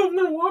 yeah, I'm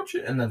gonna watch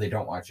it, and then they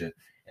don't watch it.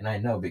 And I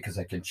know because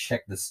I can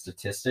check the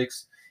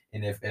statistics,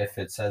 and if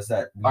it says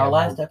that our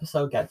last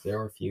episode got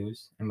 0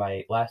 views, and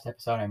by last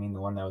episode I mean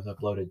the one that was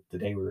uploaded the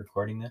day we were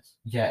recording this.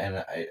 Yeah, and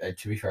I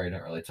to be fair, I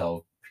didn't really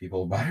tell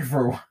people about it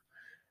for a while.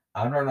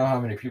 I don't know how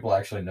many people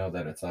actually know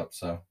that it's up,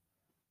 so.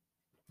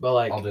 But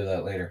like, I'll do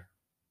that later.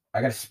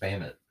 I gotta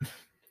spam it.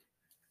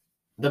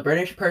 The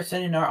British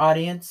person in our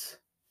audience,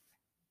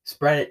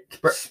 spread it.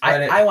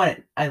 I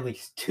want at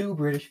least 2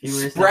 British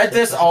viewers. Spread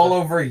this all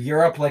over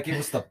Europe like it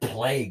was the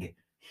plague.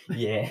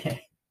 Yeah.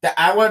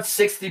 I want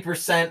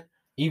 60%.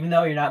 Even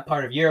though you're not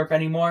part of Europe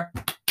anymore,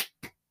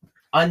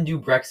 undo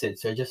Brexit,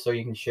 so just so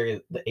you can share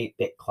the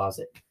 8-bit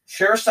closet.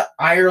 Share us to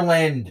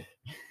Ireland.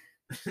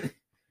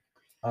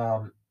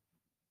 Oh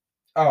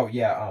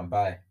yeah.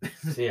 Bye.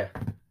 See ya.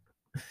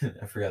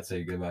 I forgot to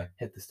say goodbye.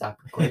 Hit the stop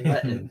recording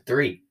button in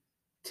 3,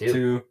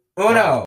 2, 1.